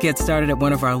 Get started at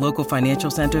one of our local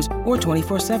financial centers or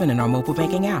 24/7 in our mobile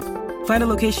banking app. Find a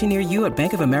location near you at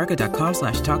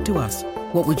bankofamerica.com/talktous.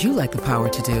 What would you like the power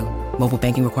to do? Mobile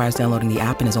banking requires downloading the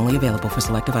app and is only available for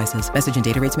select devices. Message and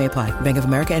data rates may apply. Bank of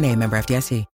America N.A., member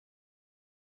FDIC.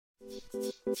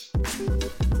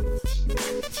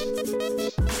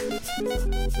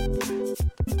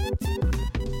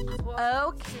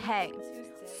 Okay.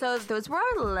 So those were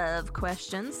our love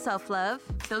questions, self-love.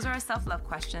 Those are our self-love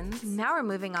questions. Now we're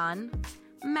moving on.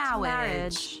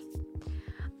 Marriage.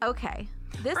 Okay.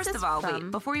 First of all, wait,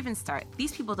 before we even start,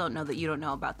 these people don't know that you don't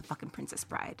know about the fucking Princess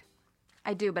Bride.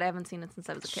 I do, but I haven't seen it since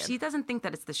I was a kid. She doesn't think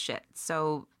that it's the shit,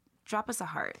 so drop us a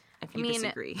heart if you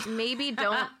disagree. Maybe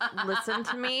don't listen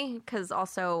to me, because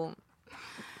also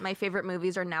my favorite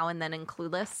movies are Now and Then and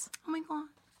Clueless. Oh my God.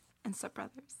 And Step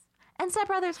Brothers. And Step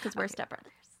Brothers, because we're Step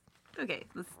Brothers. Okay,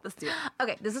 let's do it.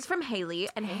 Okay, this is from Haley,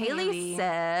 and Haley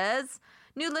says,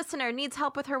 new listener needs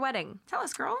help with her wedding. Tell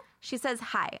us, girl. She says,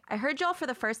 hi, I heard y'all for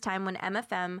the first time when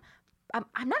MFM,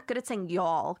 I'm not good at saying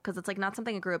y'all, because it's like not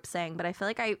something I grew up saying, but I feel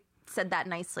like I said that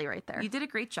nicely right there. You did a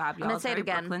great job, y'all. I'm going to say it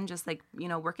again. Brooklyn, just like,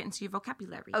 work it into your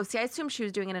vocabulary. Oh, see, I assume she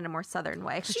was doing it in a more southern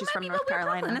way, because she's from North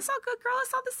Carolina. Brooklyn. It's all good, girl.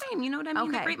 It's all the same. You know what I mean?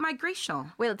 Okay. The Great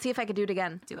Migration. Wait, let's see if I could do it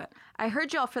again. Do it. I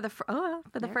heard y'all for the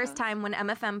first time when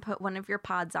MFM put one of your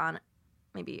pods on,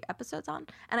 maybe episodes on,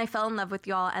 and I fell in love with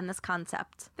y'all and this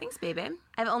concept. Thanks, baby.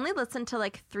 I've only listened to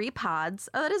like 3 pods.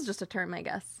 Oh, that is just a term, I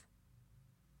guess.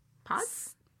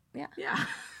 Pods? Yeah. Yeah.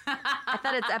 I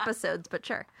thought it's episodes, but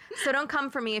sure. So don't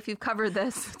come for me if you've covered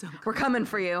this. We're coming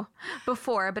for you.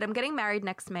 Before, but I'm getting married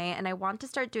next May, and I want to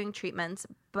start doing treatments,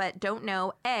 but don't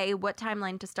know, A, what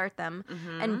timeline to start them,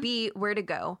 and B, where to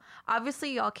go.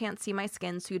 Obviously, y'all can't see my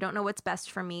skin, so you don't know what's best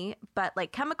for me, but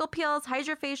like chemical peels,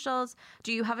 hydrofacials,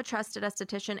 do you have a trusted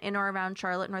esthetician in or around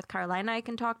Charlotte, North Carolina I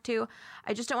can talk to?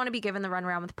 I just don't want to be given the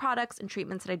runaround with products and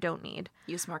treatments that I don't need.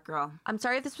 You smart girl. I'm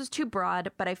sorry if this was too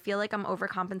broad, but I feel like I'm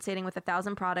overcompensating with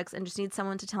 1,000 products and just need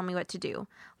someone to tell me what to do.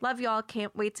 Love y'all.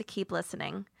 Can't wait to keep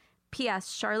listening.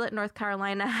 P.S. Charlotte, North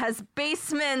Carolina has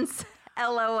basements.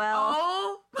 LOL.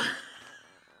 Oh.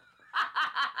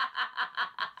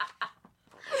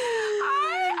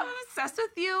 I am obsessed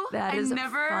with you. That is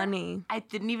funny. I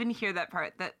didn't even hear that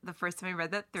part. That the first time I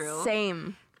read that through.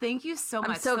 Same. Thank you so much.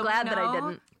 I'm so glad that I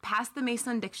didn't. Past the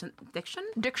Mason Diction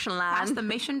line. Past the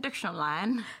Mason Diction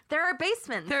line. There are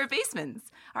basements. There are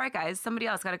basements. All right, guys. Somebody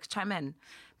else got to chime in.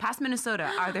 Past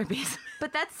Minnesota, are there basements?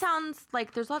 But that sounds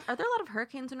like are there a lot of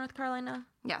hurricanes in North Carolina?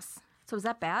 Yes. So is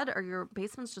that bad? Are your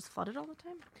basements just flooded all the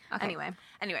time? Okay.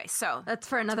 Anyway, so that's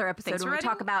for another episode when we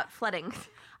talk about flooding.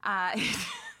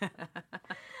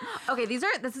 Okay, this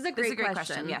is a great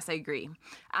question. Yes, I agree.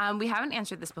 We haven't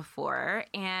answered this before,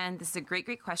 and this is a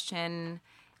great question.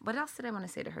 What else did I want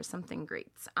to say to her? Something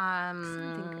great.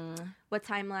 What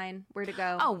timeline? Where to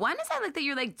go? Oh, one is I like that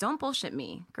you're like, don't bullshit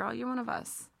me. Girl, you're one of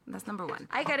us. That's number one.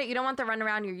 I get it. You don't want the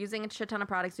runaround. You're using a shit ton of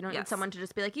products. You don't need someone to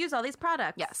just be like, use all these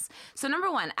products. Yes. So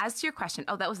number one, as to your question,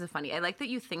 that was funny. I like that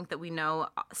you think that we know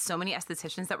so many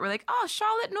estheticians that we're like, oh,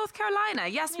 Charlotte, North Carolina.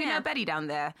 Yes, we know Betty down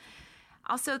there.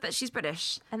 Also that she's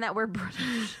British. And that we're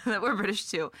British. That we're British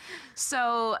too.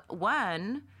 So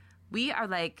one, we are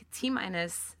like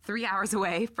T-minus 3 hours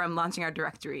away from launching our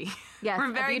directory. Yes,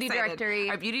 we're very beauty excited. directory.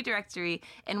 Our beauty directory,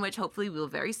 in which hopefully we'll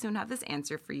very soon have this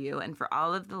answer for you and for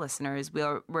all of the listeners.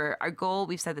 We're our goal,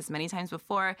 we've said this many times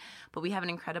before, but we have an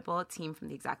incredible team from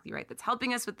the Exactly Right that's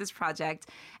helping us with this project.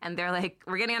 And they're like,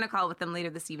 we're getting on a call with them later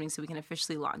this evening so we can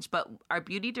officially launch. But our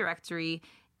beauty directory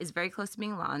is very close to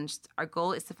being launched. Our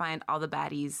goal is to find all the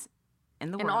baddies in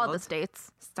the world. In all the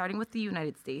states. Starting with the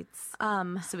United States,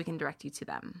 so we can direct you to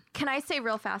them. Can I say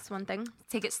real fast one thing?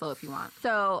 Take it slow if you want.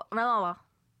 So,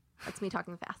 that's me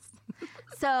talking fast.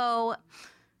 So,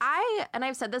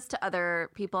 I've said this to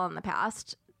other people in the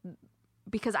past,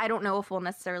 because I don't know if we'll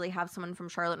necessarily have someone from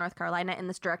Charlotte, North Carolina in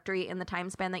this directory in the time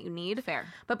span that you need. Fair.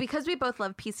 But because we both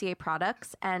love PCA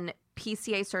products and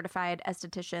PCA certified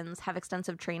estheticians have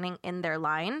extensive training in their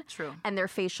line. True. And their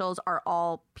facials are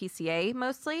all PCA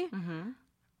mostly. Mm-hmm.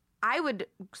 I would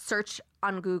search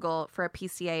on Google for a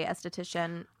PCA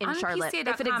esthetician in on Charlotte.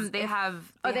 PCA.com, they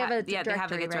have like a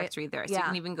directory there, so you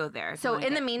can even go there. So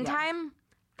in the meantime,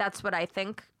 that's what I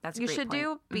think you should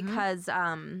do, because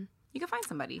you can find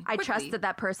somebody. I trust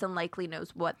that person likely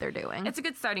knows what they're doing. It's a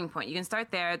good starting point. You can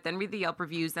start there, then read the Yelp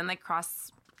reviews, then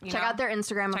check out their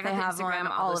Instagram if they have one,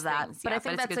 all of that. But I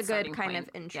think that's a good kind of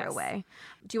intro way.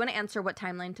 Do you want to answer what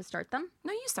timeline to start them?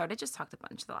 No, you started. Just talked a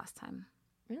bunch the last time.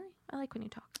 Really? I like when you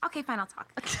talk. Okay, fine, I'll talk.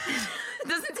 It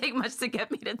doesn't take much to get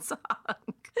me to talk.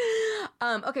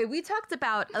 Okay, we talked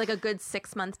about like a good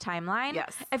 6-month timeline.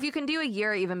 Yes. If you can do a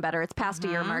year, even better. It's past a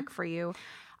year mark for you.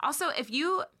 Also, if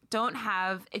you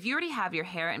already have your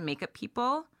hair and makeup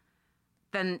people,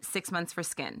 then 6 months for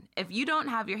skin. If you don't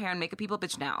have your hair and makeup people,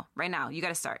 bitch, right now, you got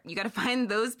to start. You got to find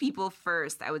those people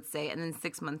first, I would say, and then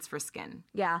 6 months for skin.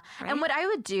 Yeah. Right? And what I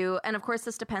would do, and of course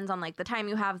this depends on like the time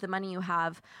you have, the money you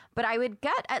have, but I would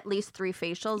get at least 3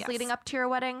 facials leading up to your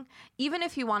wedding. Even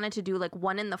if you wanted to do like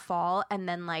one in the fall and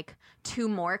then like 2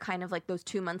 more kind of like those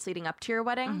 2 months leading up to your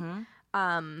wedding.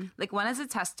 Like one as a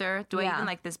tester. Do I even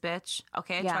like this bitch?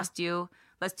 Okay, I trust you.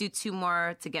 Let's do 2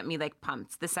 more to get me like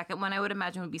pumped. The second one I would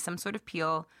imagine would be some sort of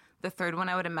peel. The third one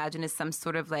I would imagine is some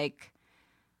sort of like,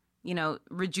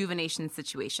 rejuvenation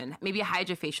situation. Maybe a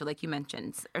hydrofacial like you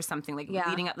mentioned or something like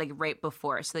leading up like right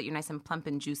before so that you're nice and plump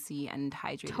and juicy and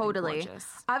hydrated. Totally. And gorgeous.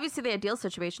 Obviously the ideal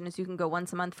situation is you can go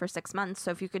once a month for 6 months. So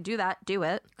if you could do that, do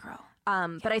it. Girl.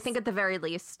 But I think at the very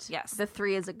least, the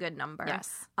 3 is a good number.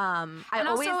 Yes. And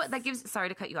also that gives, sorry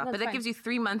to cut you off, but that gives you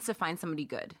 3 months to find somebody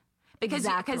good. Because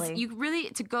you really,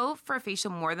 to go for a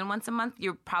facial more than once a month,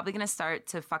 you're probably going to start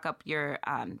to fuck up your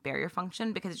barrier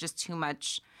function because it's just too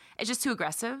much. It's just too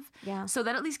aggressive. Yeah. So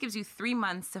that at least gives you 3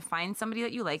 months to find somebody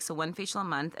that you like. So 1 facial a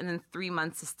month, and then 3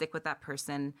 months to stick with that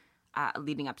person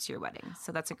leading up to your wedding.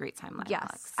 So that's a great timeline. Yes.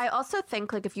 Alex. I also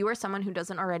think like if you are someone who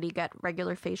doesn't already get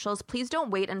regular facials, please don't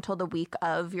wait until the week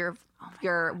of your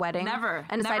wedding. Never.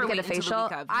 And decide Never to get a facial.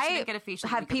 I get a facial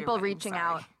have people reaching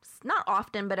out, not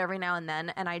often, but every now and then,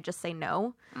 and I just say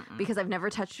no because I've never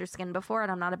touched your skin before, and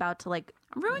I'm not about to like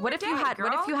ruin what your if day, you had girl?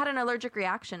 What if you had an allergic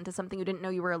reaction to something you didn't know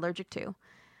you were allergic to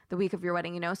the week of your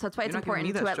wedding? So that's why it's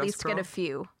important to at least get a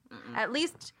few.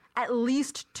 At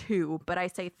least 2, but I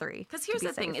say 3. Because here's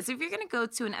the thing, is if you're going to go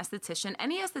to an esthetician,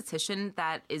 any esthetician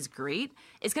that is great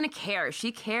is going to care.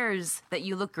 She cares that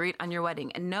you look great on your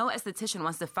wedding. And no esthetician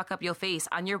wants to fuck up your face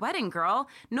on your wedding, girl.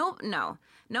 No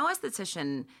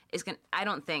esthetician is going to, I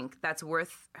don't think that's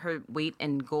worth her weight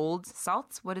in gold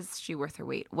salts. What is she worth her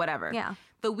weight? Whatever. Yeah.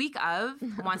 The week of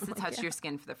wants to touch your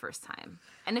skin for the first time.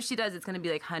 And if she does, it's going to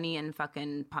be like honey and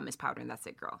fucking pumice powder, and that's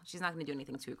it, girl. She's not going to do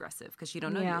anything too aggressive because she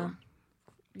don't know you.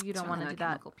 You don't want to do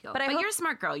that. But you're a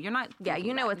smart girl. You're not. Yeah,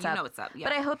 you know what's up. You know what's up. Yeah.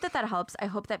 But I hope that helps. I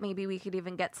hope that maybe we could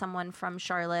even get someone from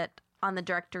Charlotte on the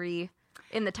directory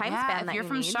in the time span that you need. If you're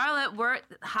from Charlotte,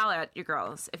 holla at your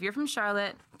girls. If you're from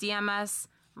Charlotte, DM us.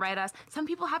 write us. Some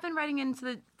people have been writing in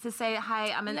to say,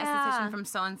 hi, I'm an esthetician from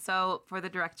so-and-so for the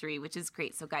directory, which is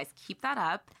great. So, guys, keep that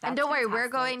up. That's and don't worry, we're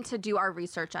fantastic. going to do our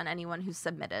research on anyone who's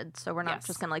submitted. So we're not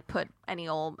just going to like put any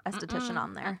old esthetician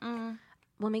on there.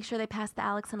 We'll make sure they pass the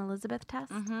Alex and Elizabeth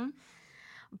test.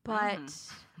 But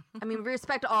I mean, we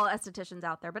respect all estheticians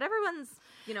out there, but everyone's,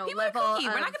 People level. are kooky.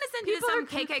 We're not going to send you to some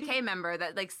people are KKK member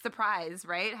that, like, surprise,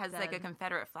 right? Has, like, a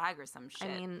Confederate flag or some shit.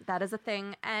 I mean, that is a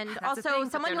thing. And That's a also thing,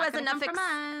 but someone they're who not has gonna enough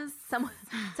come from us.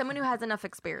 someone who has enough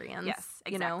experience. Yes,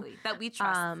 exactly. That we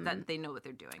trust that they know what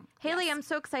they're doing. Haley, Yes. I'm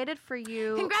so excited for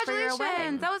you. Congratulations. For your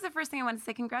wedding. That was the first thing I wanted to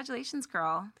say. Congratulations,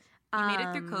 girl. You made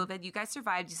it through COVID. You guys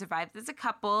survived. You survived as a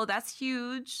couple. That's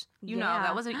huge. You know,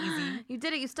 that wasn't easy. You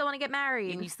did it. You still want to get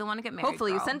married. And you still want to get married.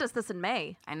 Hopefully, girl. you sent us this in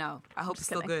May. I know. I hope it's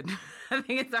still good. I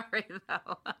think it's all right,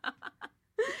 though.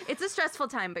 It's a stressful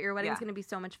time, but your wedding's Yeah. going to be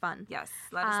so much fun. Yes.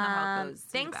 Let us know how it goes. Do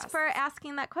the Thanks best. for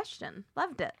asking that question.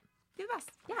 Loved it. Do the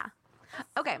best. Yeah.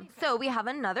 Okay, so we have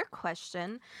another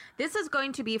question. This is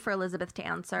going to be for Elizabeth to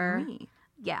answer. Me.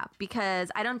 Yeah, because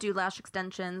I don't do lash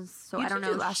extensions, so You I don't should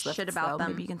do know lash shit lifts, about though.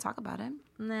 them. Maybe you can talk about it.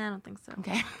 Nah, I don't think so.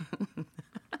 Okay.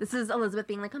 This is Elizabeth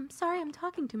being like, I'm sorry, I'm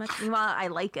talking too much. Meanwhile, I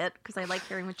like it because I like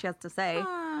hearing what she has to say.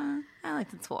 I like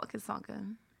to talk. It's all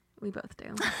good. We both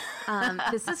do.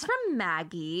 This is from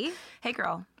Maggie. Hey,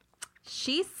 girl.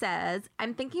 She says,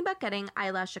 I'm thinking about getting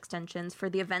eyelash extensions for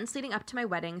the events leading up to my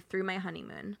wedding through my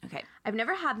honeymoon. Okay. I've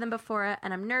never had them before,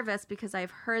 and I'm nervous because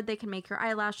I've heard they can make your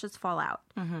eyelashes fall out.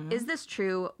 Is this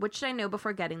true? What should I know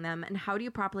before getting them, and how do you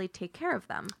properly take care of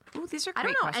them? Ooh, these are I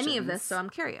great don't know questions. any of this, so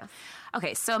I'm curious.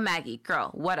 Okay, so Maggie,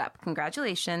 girl, what up?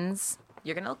 Congratulations.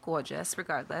 You're going to look gorgeous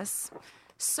regardless.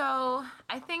 So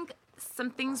I think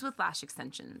some things with lash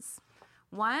extensions.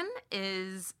 One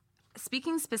is,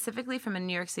 speaking specifically from a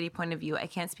New York City point of view, I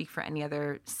can't speak for any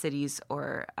other cities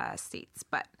or states,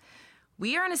 but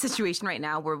we are in a situation right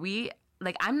now where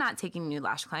I'm not taking new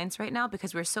lash clients right now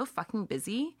because we're so fucking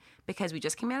busy because we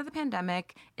just came out of the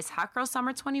pandemic. It's Hot Girl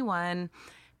Summer 21.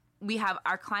 We have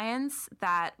our clients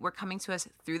that were coming to us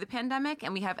through the pandemic,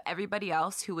 and we have everybody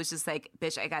else who was just like,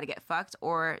 bitch, I got to get fucked,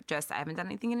 or just, I haven't done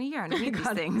anything in a year and I need these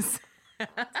things.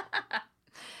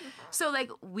 So,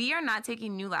 we are not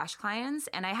taking new lash clients,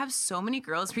 and I have so many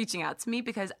girls reaching out to me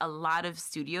because a lot of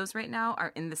studios right now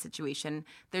are in the situation.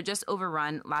 They're just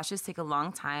overrun. Lashes take a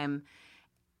long time.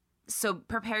 So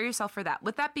prepare yourself for that.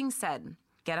 With that being said,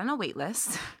 get on a wait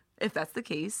list, if that's the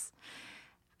case,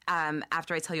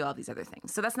 after I tell you all these other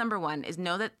things. So that's number one, is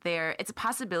know that it's a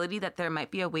possibility that there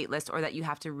might be a wait list or that you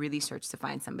have to really search to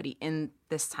find somebody in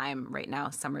this time right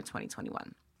now, summer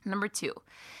 2021. Number two,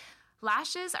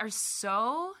 lashes are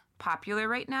so popular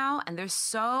right now, and there's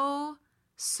so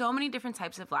many different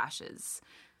types of lashes.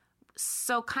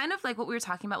 So kind of like what we were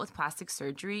talking about with plastic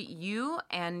surgery, you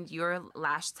and your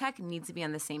lash tech need to be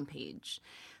on the same page.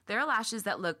 There are lashes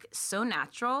that look so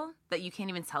natural that you can't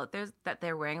even tell that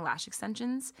they're wearing lash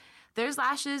extensions. There's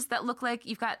lashes that look like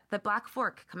you've got the black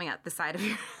fork coming out the side of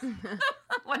your...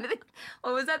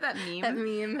 what was that meme? That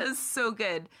meme. It was so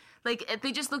good.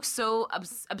 They just look so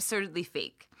absurdly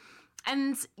fake.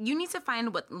 And you need to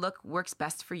find what look works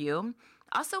best for you.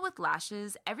 Also with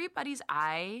lashes, everybody's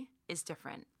eye is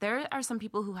different. There are some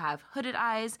people who have hooded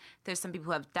eyes. There's some people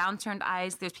who have downturned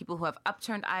eyes. There's people who have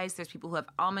upturned eyes. There's people who have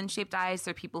almond-shaped eyes.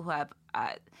 There are people who have,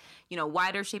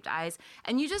 wider-shaped eyes.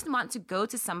 And you just want to go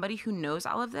to somebody who knows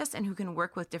all of this and who can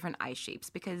work with different eye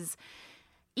shapes, because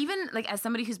even as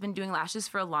somebody who's been doing lashes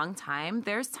for a long time,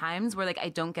 there's times where I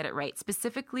don't get it right.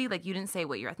 Specifically, you didn't say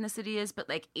what your ethnicity is, but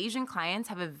Asian clients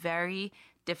have a very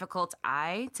difficult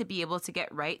eye to be able to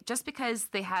get right, just because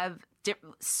they have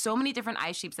so many different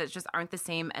eye shapes that just aren't the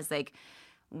same as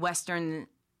Western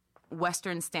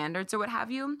standards or what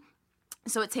have you.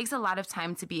 So it takes a lot of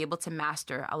time to be able to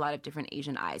master a lot of different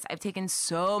Asian eyes. I've taken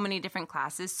so many different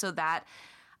classes so that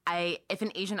if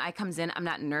an Asian eye comes in, I'm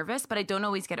not nervous, but I don't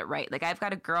always get it right. I've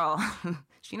got a girl,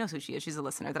 she knows who she is, she's a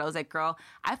listener, that I was like, girl,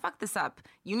 I fucked this up.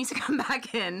 You need to come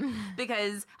back in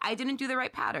because I didn't do the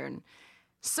right pattern.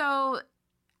 So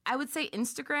I would say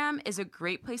Instagram is a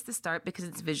great place to start because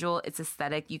it's visual, it's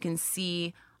aesthetic. You can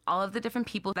see all of the different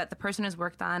people that the person has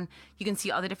worked on. You can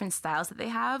see all the different styles that they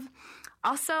have.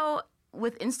 Also,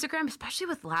 with Instagram, especially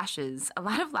with lashes, a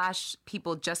lot of lash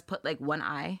people just put one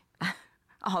eye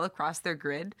all across their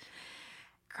grid.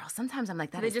 Girl, sometimes I'm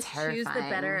like, that is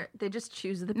terrifying. They just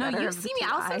choose the No, better. you of the see me. two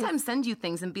I'll eyes. sometimes send you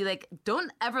things and be like,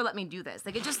 don't ever let me do this.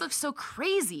 It just looks so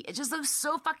crazy. It just looks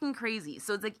so fucking crazy.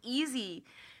 So it's easy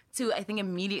to, I think,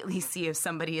 immediately see if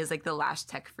somebody is the lash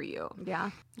tech for you. Yeah.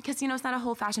 Because, it's not a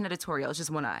whole fashion editorial. It's just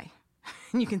one eye.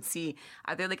 and you can see,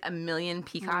 are there like a million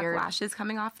peacock lashes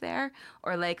coming off there?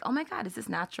 Or like, oh my God, is this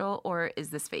natural or is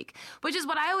this fake? Which is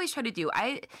what I always try to do.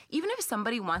 Even if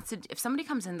somebody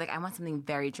comes in like, I want something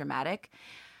very dramatic,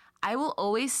 I will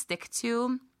always stick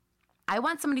to, I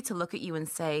want somebody to look at you and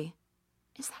say,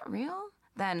 is that real?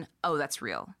 Then, oh, that's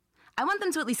real. I want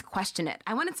them to at least question it.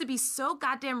 I want it to be so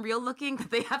goddamn real looking that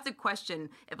they have to question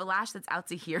if a lash that's out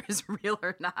to here is real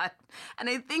or not. And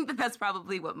I think that that's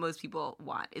probably what most people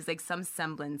want, is like some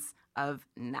semblance of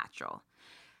natural.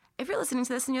 If you're listening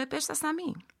to this and you're like, bitch, that's not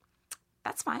me,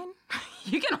 that's fine.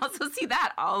 You can also see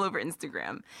that all over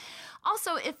Instagram.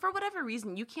 Also, if for whatever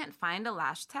reason you can't find a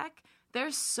lash tech,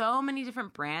 there's so many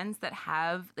different brands that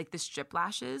have like the strip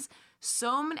lashes.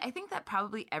 So many. I think that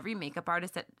probably every makeup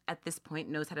artist at this point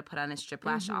knows how to put on a strip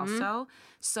lash also.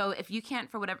 So if you can't,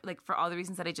 for whatever, like for all the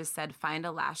reasons that I just said, find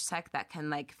a lash tech that can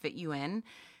like fit you in,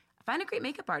 find a great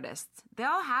makeup artist. They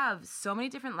all have so many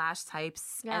different lash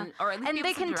types. Yeah. Or at least and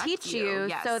they can teach you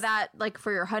Yes. so that, like,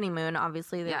 for your honeymoon,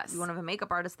 obviously, Yes. you want to have a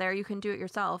makeup artist there, you can do it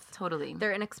yourself. Totally.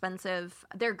 They're inexpensive.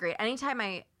 They're great. Anytime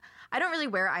I don't really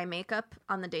wear eye makeup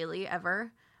on the daily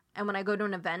ever. And when I go to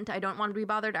an event, I don't want to be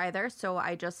bothered either, so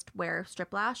I just wear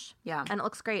strip lash. Yeah. And it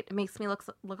looks great. It makes me look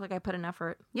like I put in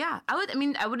effort. Yeah. I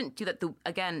wouldn't do that,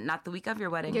 not the week of your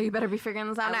wedding. Yeah, you better be figuring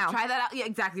this out now. Try that out. Yeah,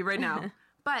 exactly, right now.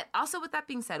 But also with that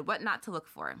being said, what not to look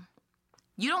for.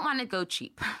 You don't want to go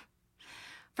cheap.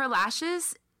 For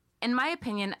lashes, in my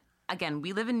opinion, again,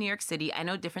 we live in New York City. I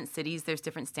know different cities, there's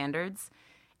different standards.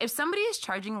 If somebody is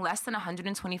charging less than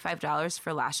 $125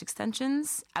 for lash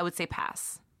extensions, I would say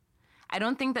pass. I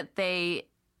don't think that they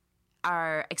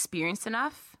are experienced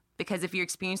enough, because if you're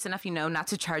experienced enough, you know not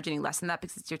to charge any less than that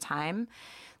because it's your time.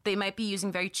 They might be using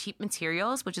very cheap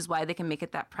materials, which is why they can make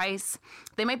it that price.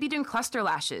 They might be doing cluster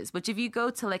lashes, which if you go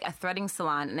to like a threading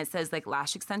salon and it says like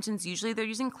lash extensions, usually they're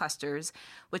using clusters,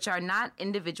 which are not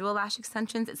individual lash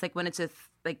extensions. It's like when it's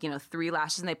 3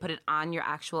 lashes and they put it on your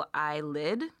actual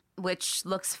eyelid, which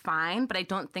looks fine, but I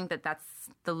don't think that that's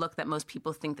the look that most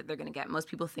people think that they're going to get. Most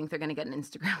people think they're going to get an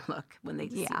Instagram look when they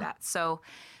see that. So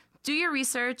do your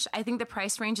research. I think the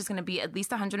price range is going to be at least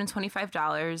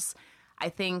 $125. I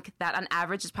think that on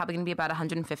average is probably going to be about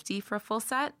 $150 for a full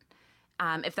set.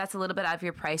 If that's a little bit out of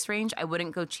your price range, I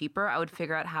wouldn't go cheaper. I would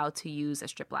figure out how to use a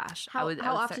strip lash. How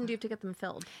often do you have to get them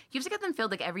filled? You have to get them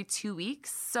filled like every 2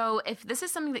 weeks. So if this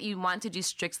is something that you want to do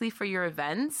strictly for your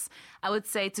events, I would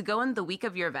say to go in the week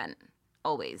of your event,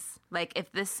 always. Like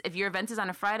if your event is on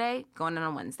a Friday, go in on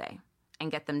a Wednesday and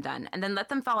get them done. And then let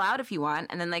them fall out if you want.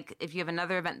 And then like if you have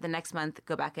another event the next month,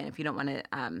 go back in if you don't want to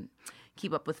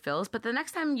keep up with fills. But the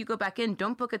next time you go back in,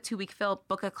 don't book a 2-week fill,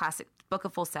 book a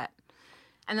full set.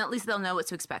 And at least they'll know what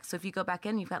to expect. So if you go back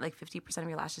in, you've got like 50% of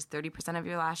your lashes, 30% of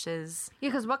your lashes. Yeah,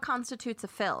 because what constitutes a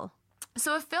fill?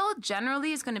 So a fill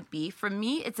generally is going to be, for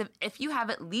me, if you have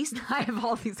at least... I have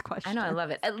all these questions. I know, I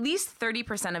love it. At least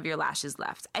 30% of your lashes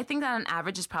left. I think that on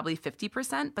average is probably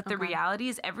 50%, but the reality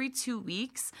is every 2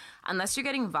 weeks, unless you're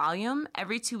getting volume,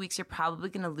 every 2 weeks you're probably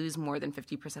going to lose more than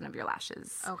 50% of your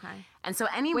lashes. Okay. And so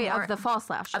of the false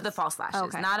lashes? Of the false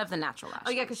lashes, not of the natural lashes. Oh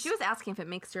yeah, because she was asking if it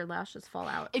makes your lashes fall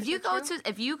out. If you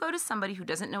go to somebody who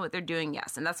doesn't know what they're doing,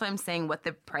 yes. And that's why I'm saying what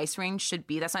the price range should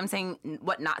be. That's why I'm saying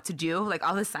what not to do, like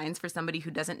all the signs for somebody who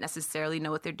doesn't necessarily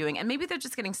know what they're doing. And maybe they're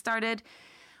just getting started,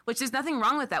 which there's nothing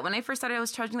wrong with that. When I first started, I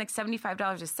was charging like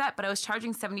 $75 a set, but I was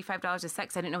charging $75 a set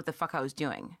because I didn't know what the fuck I was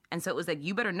doing. And so it was like,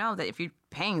 you better know that if you're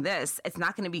paying this, it's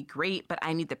not going to be great, but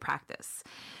I need the practice.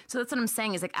 So that's what I'm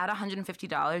saying is like at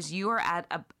 $150,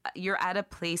 you're at a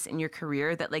place in your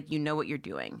career that like you know what you're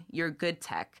doing. You're a good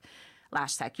tech.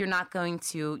 Lash tech. You're not going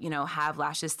to, have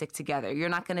lashes stick together. You're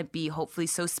not going to be hopefully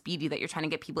so speedy that you're trying to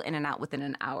get people in and out within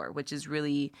an hour, which is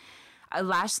really a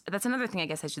lash. That's another thing I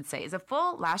guess I should say is a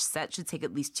full lash set should take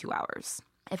at least 2 hours,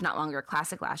 if not longer.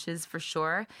 Classic lashes for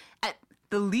sure. At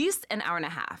the least an hour and a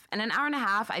half. And an hour and a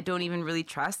half, I don't even really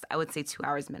trust. I would say 2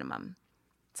 hours minimum.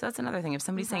 So that's another thing. If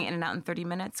somebody's saying in and out in 30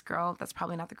 minutes, girl, that's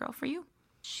probably not the girl for you.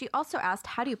 She also asked,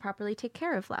 how do you properly take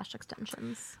care of lash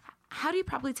extensions? How do you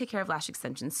properly take care of lash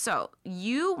extensions? So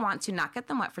you want to not get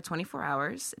them wet for 24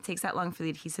 hours. It takes that long for the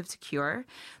adhesive to cure.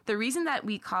 The reason that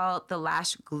we call the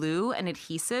lash glue an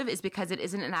adhesive is because it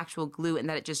isn't an actual glue and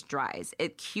that it just dries.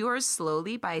 It cures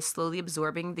slowly by slowly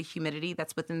absorbing the humidity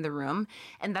that's within the room.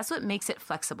 And that's what makes it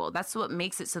flexible. That's what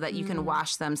makes it so that you can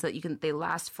wash them so that they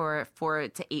last for 4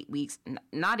 to 8 weeks.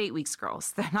 Not 8 weeks,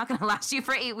 girls. They're not going to last you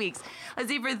for 8 weeks. Let's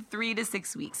say for 3 to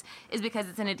 6 weeks is because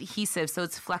it's an adhesive, so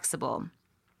it's flexible.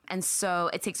 And so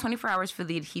it takes 24 hours for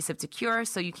the adhesive to cure,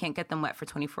 so you can't get them wet for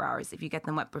 24 hours. If you get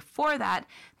them wet before that,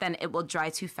 then it will dry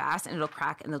too fast and it'll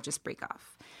crack and they'll just break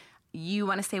off. you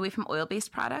want to stay away from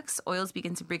oil-based products. Oils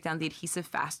begin to break down the adhesive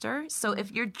faster. So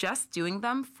if you're just doing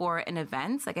them for an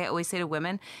event, like I always say to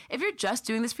women, if you're just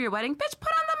doing this for your wedding, bitch,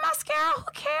 put on the mascara.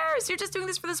 Who cares? You're just doing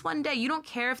this for this one day. You don't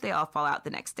care if they all fall out the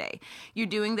next day. You're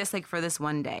doing this like for this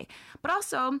one day. But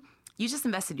also, you just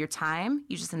invested your time.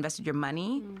 You just invested your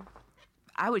money.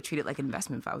 I would treat it like an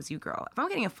investment if I was you, girl. If I'm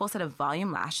getting a full set of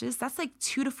volume lashes, that's like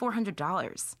 $200 to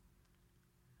 $400.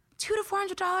 $200 to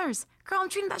 $400. Girl, I'm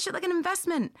treating that shit like an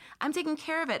investment. I'm taking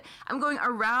care of it. I'm going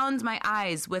around my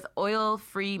eyes with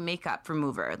oil-free makeup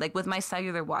remover, like with my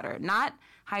cellular water. Not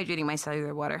hydrating my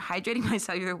cellular water. Hydrating my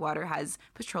cellular water has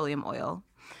petroleum oil,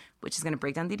 which is going to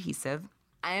break down the adhesive.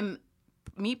 Here's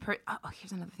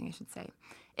another thing I should say,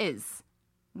 is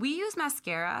we use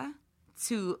mascara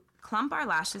to clump our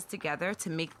lashes together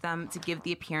to give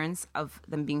the appearance of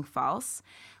them being false.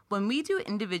 When we do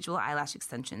individual eyelash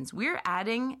extensions, we're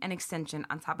adding an extension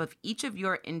on top of each of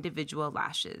your individual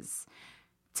lashes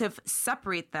to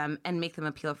separate them and make them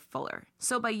appear fuller.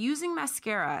 So by using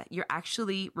mascara, you're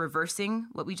actually reversing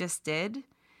what we just did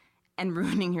and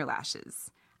ruining your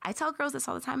lashes. I tell girls this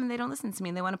all the time and they don't listen to me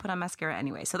and they want to put on mascara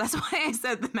anyway. So that's why I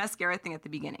said the mascara thing at the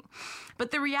beginning. But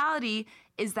the reality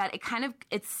is that it's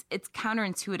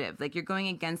counterintuitive. Like you're going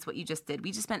against what you just did.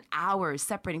 We just spent hours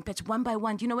separating, bitch, one by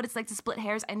one. Do you know what it's like to split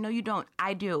hairs? I know you don't.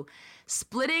 I do.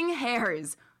 Splitting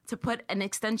hairs to put an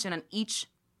extension on each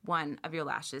one of your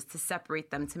lashes to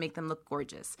separate them, to make them look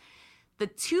gorgeous. The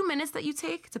 2 minutes that you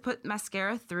take to put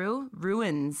mascara through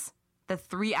ruins the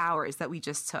 3 hours that we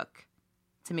just took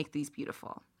to make these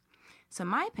beautiful. So in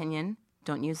my opinion,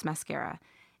 don't use mascara.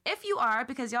 If you are,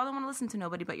 because y'all don't want to listen to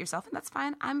nobody but yourself, and that's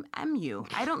fine, I'm you.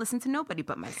 I don't listen to nobody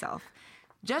but myself.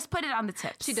 Just put it on the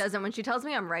tips. She doesn't. When she tells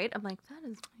me I'm right, I'm like, that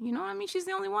is... You know what I mean? She's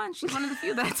the only one. She's one of the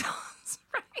few that tells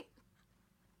right.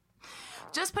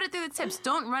 Just put it through the tips.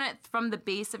 Don't run it from the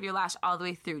base of your lash all the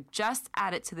way through. Just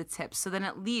add it to the tips. So then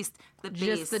at least the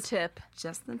base... Just the tip.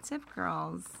 Just the tip,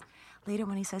 girls. Later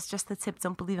when he says just the tip,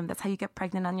 don't believe him. That's how you get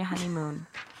pregnant on your honeymoon.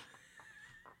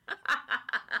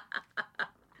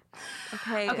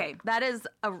 Okay.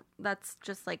 That's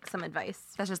just like some advice.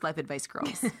 That's just life advice,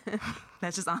 girls.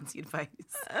 That's just auntie advice.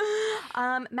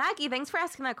 Maggie, thanks for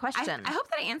asking that question. I hope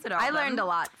that I answered all I of them. learned a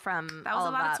lot from that was all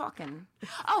a lot that. of talking.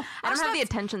 Oh, I don't have the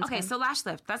attention span. Okay, so lash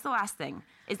lift. That's the last thing.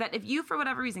 Is that if you, for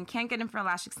whatever reason, can't get in for a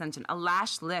lash extension, a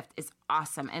lash lift is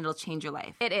awesome and it'll change your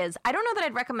life. It is. I don't know that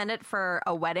I'd recommend it for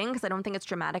a wedding because I don't think it's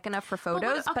dramatic enough for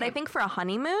photos. But I think for a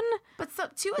honeymoon, but so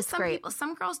too is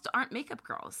some girls aren't makeup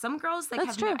girls. Some girls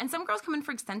That's true. And some girls come in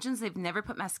for extensions. They've never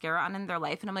put mascara on in their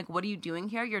life, and I'm like, what are you doing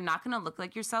here? You're not going to look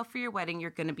like yourself for your wedding.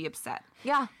 You're going to be upset.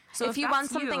 Yeah. So if you want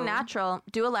something natural,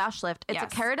 do a lash lift. It's a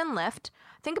keratin lift.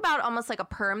 Think about almost like a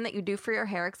perm that you do for your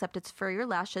hair, except it's for your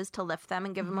lashes to lift them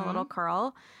and give them a little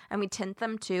curl. And we tint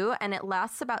them too. And it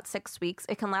lasts about 6 weeks.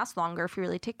 It can last longer if you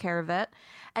really take care of it.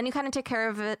 And you kind of take care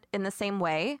of it in the same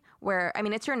way where, I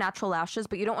mean, it's your natural lashes,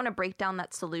 but you don't want to break down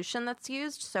that solution that's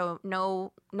used. So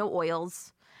no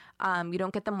oils. You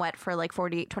don't get them wet for like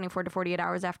 24 to 48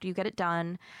 hours after you get it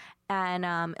done.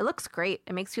 And it looks great.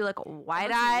 It makes you look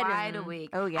wide-eyed. Wide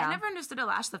awake. Oh, yeah. I never understood a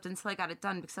lash lift until I got it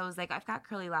done because I was like, I've got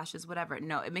curly lashes, whatever.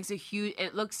 No, it makes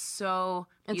it looks so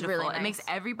beautiful. It's really nice. It makes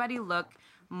everybody look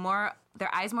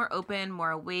their eyes more open,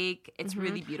 more awake. It's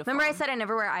really beautiful. Remember I said I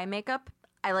never wear eye makeup?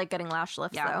 I like getting lash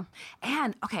lifts, though.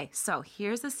 And, okay, so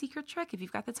here's the secret trick if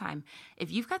you've got the time.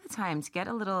 If you've got the time to get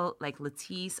a little, like,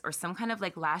 Latisse or some kind of,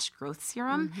 like, lash growth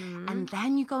serum, and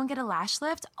then you go and get a lash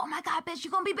lift, oh, my God, bitch,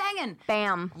 you're going to be banging.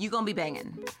 Bam. You're going to be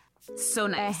banging. So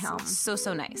nice. Bam.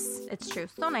 So nice. It's true.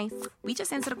 So nice. We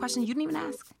just answered a question you didn't even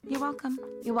ask. You're welcome.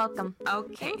 You're welcome.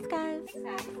 Okay. Thanks, guys.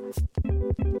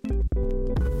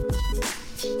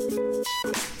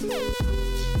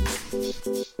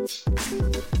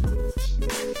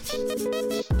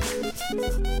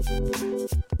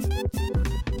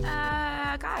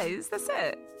 Guys, that's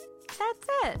it. That's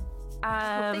it.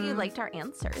 Hope that you liked our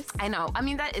answers. I know. I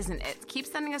mean, that isn't it. Keep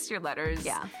sending us your letters.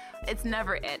 Yeah. It's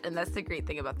never it. And that's the great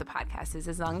thing about the podcast is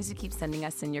as long as you keep sending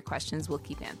us in your questions, we'll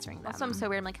keep answering them. That's why I'm so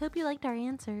weird. I'm like, hope you liked our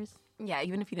answers. Yeah,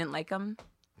 even if you didn't like them,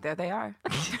 there they are.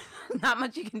 Not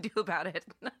much you can do about it.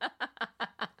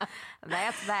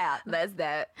 That's that. That's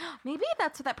that. Maybe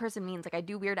that's what that person means. Like, I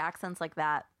do weird accents like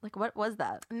that. Like, what was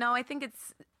that? No, I think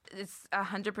it's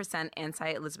 100%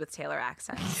 anti-Elizabeth Taylor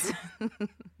accent.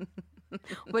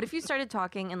 What if you started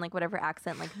talking in, like, whatever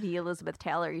accent, like, the Elizabeth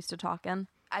Taylor used to talk in?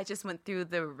 I just went through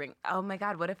the ring. Oh, my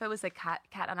God. What if it was like cat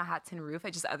on a hot tin roof? I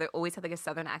just always had, like, a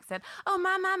Southern accent. Oh,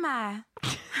 my.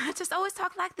 I just always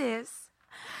talk like this.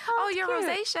 Oh, you're cute.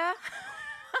 rosacea.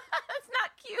 It's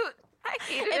not cute. I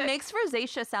hate it. It makes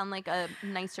rosacea sound like a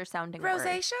nicer sounding word.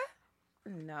 Rosacea?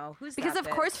 No, who's Because that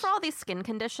of course, bitch? for all these skin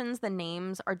conditions, the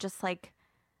names are just like,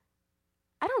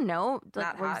 I don't know, like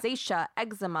Not hot. rosacea,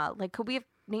 eczema. Like, could we have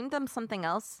named them something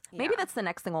else? Maybe Yeah. that's the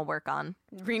next thing we'll work on.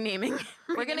 renaming.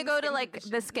 We're gonna go to like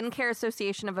the Skincare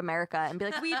Association of America and be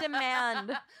like, we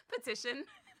demand petition.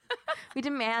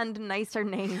 nicer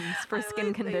names for I skin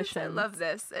like this. conditions. I love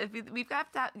this. We've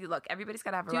got to look. Everybody's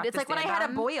got to have a Dude, rock it's to like when I stand had a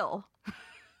on. boil.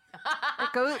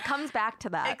 It comes back to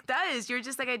that. It does. You're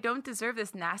just like, I don't deserve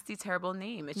this nasty, terrible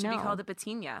name. It should be No. called a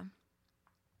Petunia.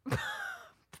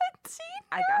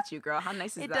 I got you, girl. How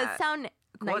nice is It that? does sound nicer.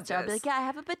 I'll be Gorgeous. like, yeah, I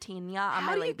have a petunia on How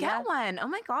my do you labia. get one? Oh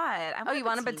my god! Oh, you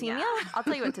want a petunia? I'll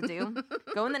tell you what to do.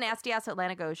 Go in the nasty ass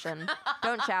Atlantic Ocean.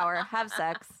 Don't shower. Have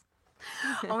sex.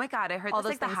 Oh my god! I heard All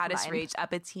that's like those the things hottest combined. rage. A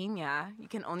petunia. You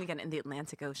can only get it in the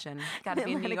Atlantic Ocean. Got to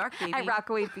be in New York, baby. At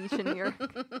Rockaway Beach in New York.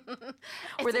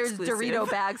 Where there's exclusive. Dorito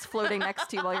bags floating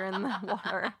next to you while you're in the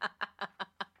water.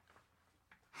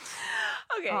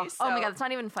 Okay. Oh, so, oh my god, it's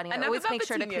not even funny. I enough always about make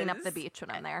sure to clean up petunias. the beach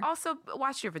when I'm there. Also,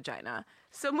 wash your vagina.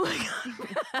 So moving on,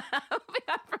 moving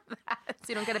on from that. So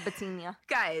you don't get a petunia.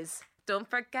 Guys, don't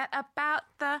forget about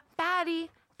the Baddie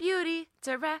Beauty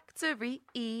Directory.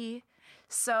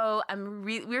 So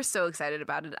we're so excited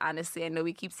about it, honestly. I know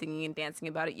we keep singing and dancing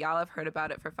about it. Y'all have heard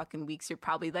about it for fucking weeks. You're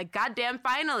probably like, goddamn,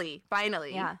 finally.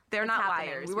 Yeah. They're it's not happening.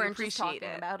 liars. We weren't just appreciate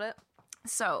talking it. about it.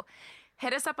 So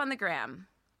hit us up on the gram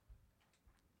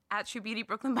at True Beauty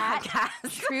Brooklyn At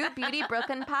Podcast. True Beauty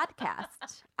Brooklyn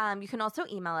Podcast. You can also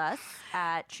email us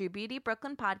at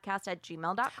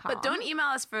truebeautybrooklynpodcast@gmail.com. But don't email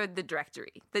us for the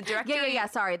directory. The directory. Yeah.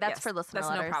 Sorry, that's for listener That's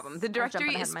letters. no problem. The I was directory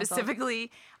jumping is ahead of myself.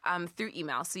 specifically through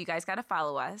email. So you guys got to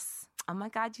follow us. Oh my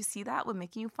God, you see that? We're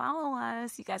making you follow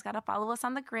us. You guys got to follow us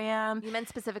on the gram. You meant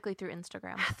specifically through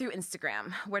Instagram. Through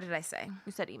Instagram. Where did I say?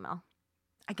 You said email.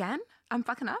 Again? I'm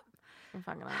fucking up. I'm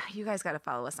fucking up. You guys got to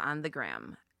follow us on the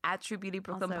gram at True Beauty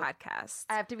Brooklyn Also, Podcast.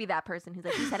 I have to be that person who's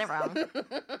like, you said it wrong.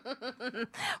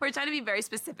 We're trying to be very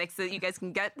specific so that you guys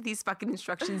can get these fucking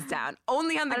instructions down.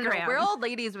 Only on the I don't know. gram. We're old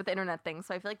ladies with internet things,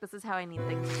 so I feel like this is how I need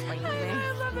things explained to me.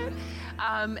 I love it.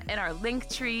 In our link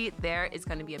tree, there is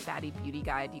going to be a Baddie Beauty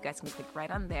guide. You guys can click right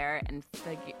on there and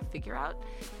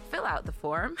fill out the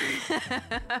form.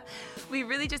 We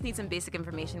really just need some basic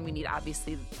information. We need,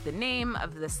 obviously, the name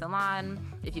of the salon.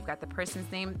 If you've got the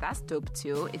person's name, that's dope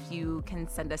too. If you can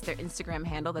send us their Instagram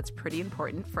handle, that's pretty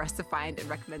important for us to find and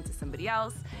recommend to somebody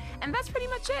else. And that's pretty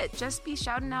much it. Just be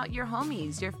shouting out your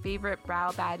homies, your favorite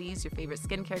brow baddies, your favorite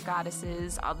skincare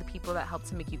goddesses, all the people that help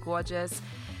to make you gorgeous.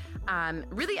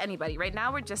 Really anybody. Right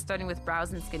now we're just starting with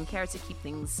brows and skincare to keep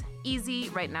things easy.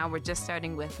 Right now we're just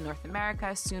starting with North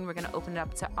America. Soon we're going to open it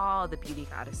up to all the beauty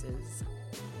goddesses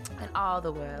in all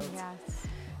the world. Yes.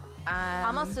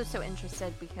 I'm also so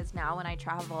interested because now when I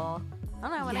travel, I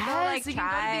don't know, when I go like you try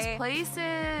can go to these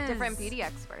places. different beauty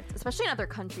experts, especially in other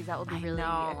countries, that will be really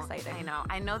exciting. I know.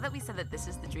 I know that we said that this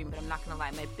is the dream, but I'm not going to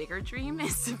lie. My bigger dream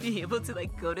is to be able to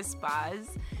like go to spas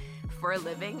for a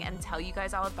living and tell you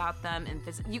guys all about them and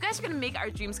visit. You guys are going to make our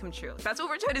dreams come true. That's what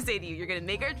we're trying to say to you. You're going to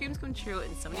make our dreams come true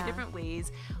in so many different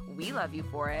ways. We love you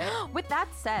for it. With that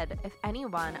said, if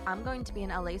anyone, I'm going to be in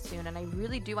LA soon and I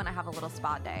really do want to have a little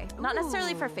spa day. Not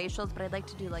necessarily for facials, but I'd like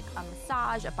to do like a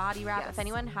massage, a body wrap. Yes. If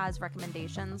anyone has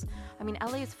recommendations, I mean,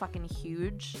 LA is fucking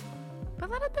huge. But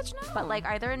let a bitch know. But like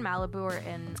either in Malibu or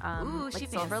in Ooh, like she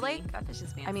Silver fancy. Lake. That bitch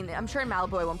is fancy. I mean, I'm sure in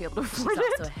Malibu I won't be able to afford she's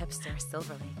it. also a hipster,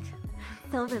 Silver Lake.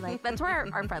 Silver Lake. That's where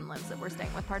our friend lives that we're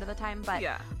staying with part of the time. But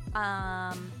Yeah. let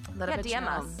a yeah, bitch DM know.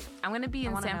 us. I'm gonna be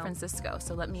in wanna San know. Francisco,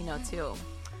 so let me know too.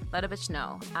 Let a bitch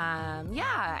know.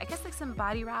 Yeah, I guess like some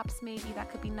body wraps maybe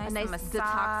that could be nice. A nice Some massage.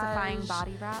 detoxifying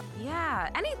body wrap. Yeah,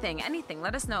 anything.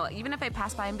 Let us know. Even if I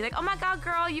pass by and be like, oh my God,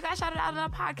 girl, you guys shouted out on a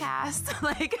podcast.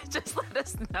 Like, just let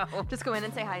us know. Just go in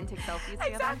and say hi and take selfies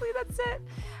together. Exactly, that's it.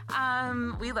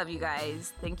 We love you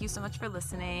guys. Thank you so much for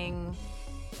listening.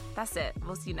 That's it.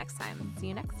 We'll see you next time. See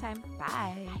you next time.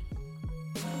 Bye.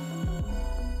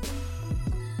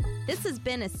 This has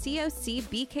been a COC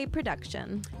BK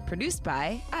production. Produced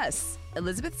by us,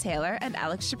 Elizabeth Taylor and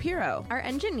Alex Shapiro. Our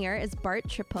engineer is Bart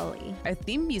Tripoli. Our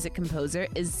theme music composer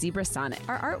is Zebra Sonic.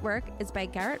 Our artwork is by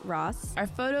Garrett Ross. Our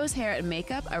photos, hair, and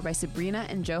makeup are by Sabrina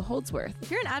and Joe Holdsworth. If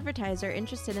you're an advertiser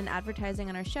interested in advertising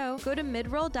on our show, go to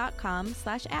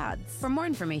midroll.com/ads. For more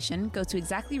information, go to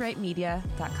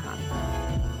exactlyrightmedia.com.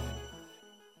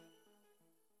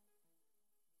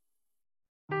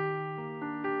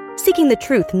 Seeking the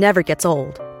truth never gets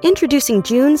old. Introducing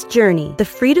June's Journey, the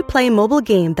free-to-play mobile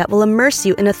game that will immerse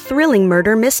you in a thrilling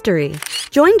murder mystery.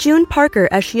 Join June Parker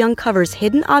as she uncovers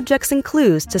hidden objects and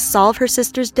clues to solve her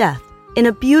sister's death in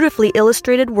a beautifully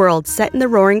illustrated world set in the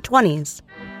Roaring '20s.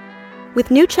 With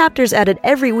new chapters added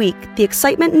every week, the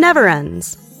excitement never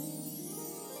ends.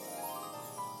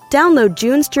 Download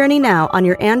June's Journey now on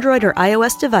your Android or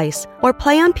iOS device, or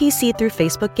play on PC through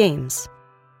Facebook Games.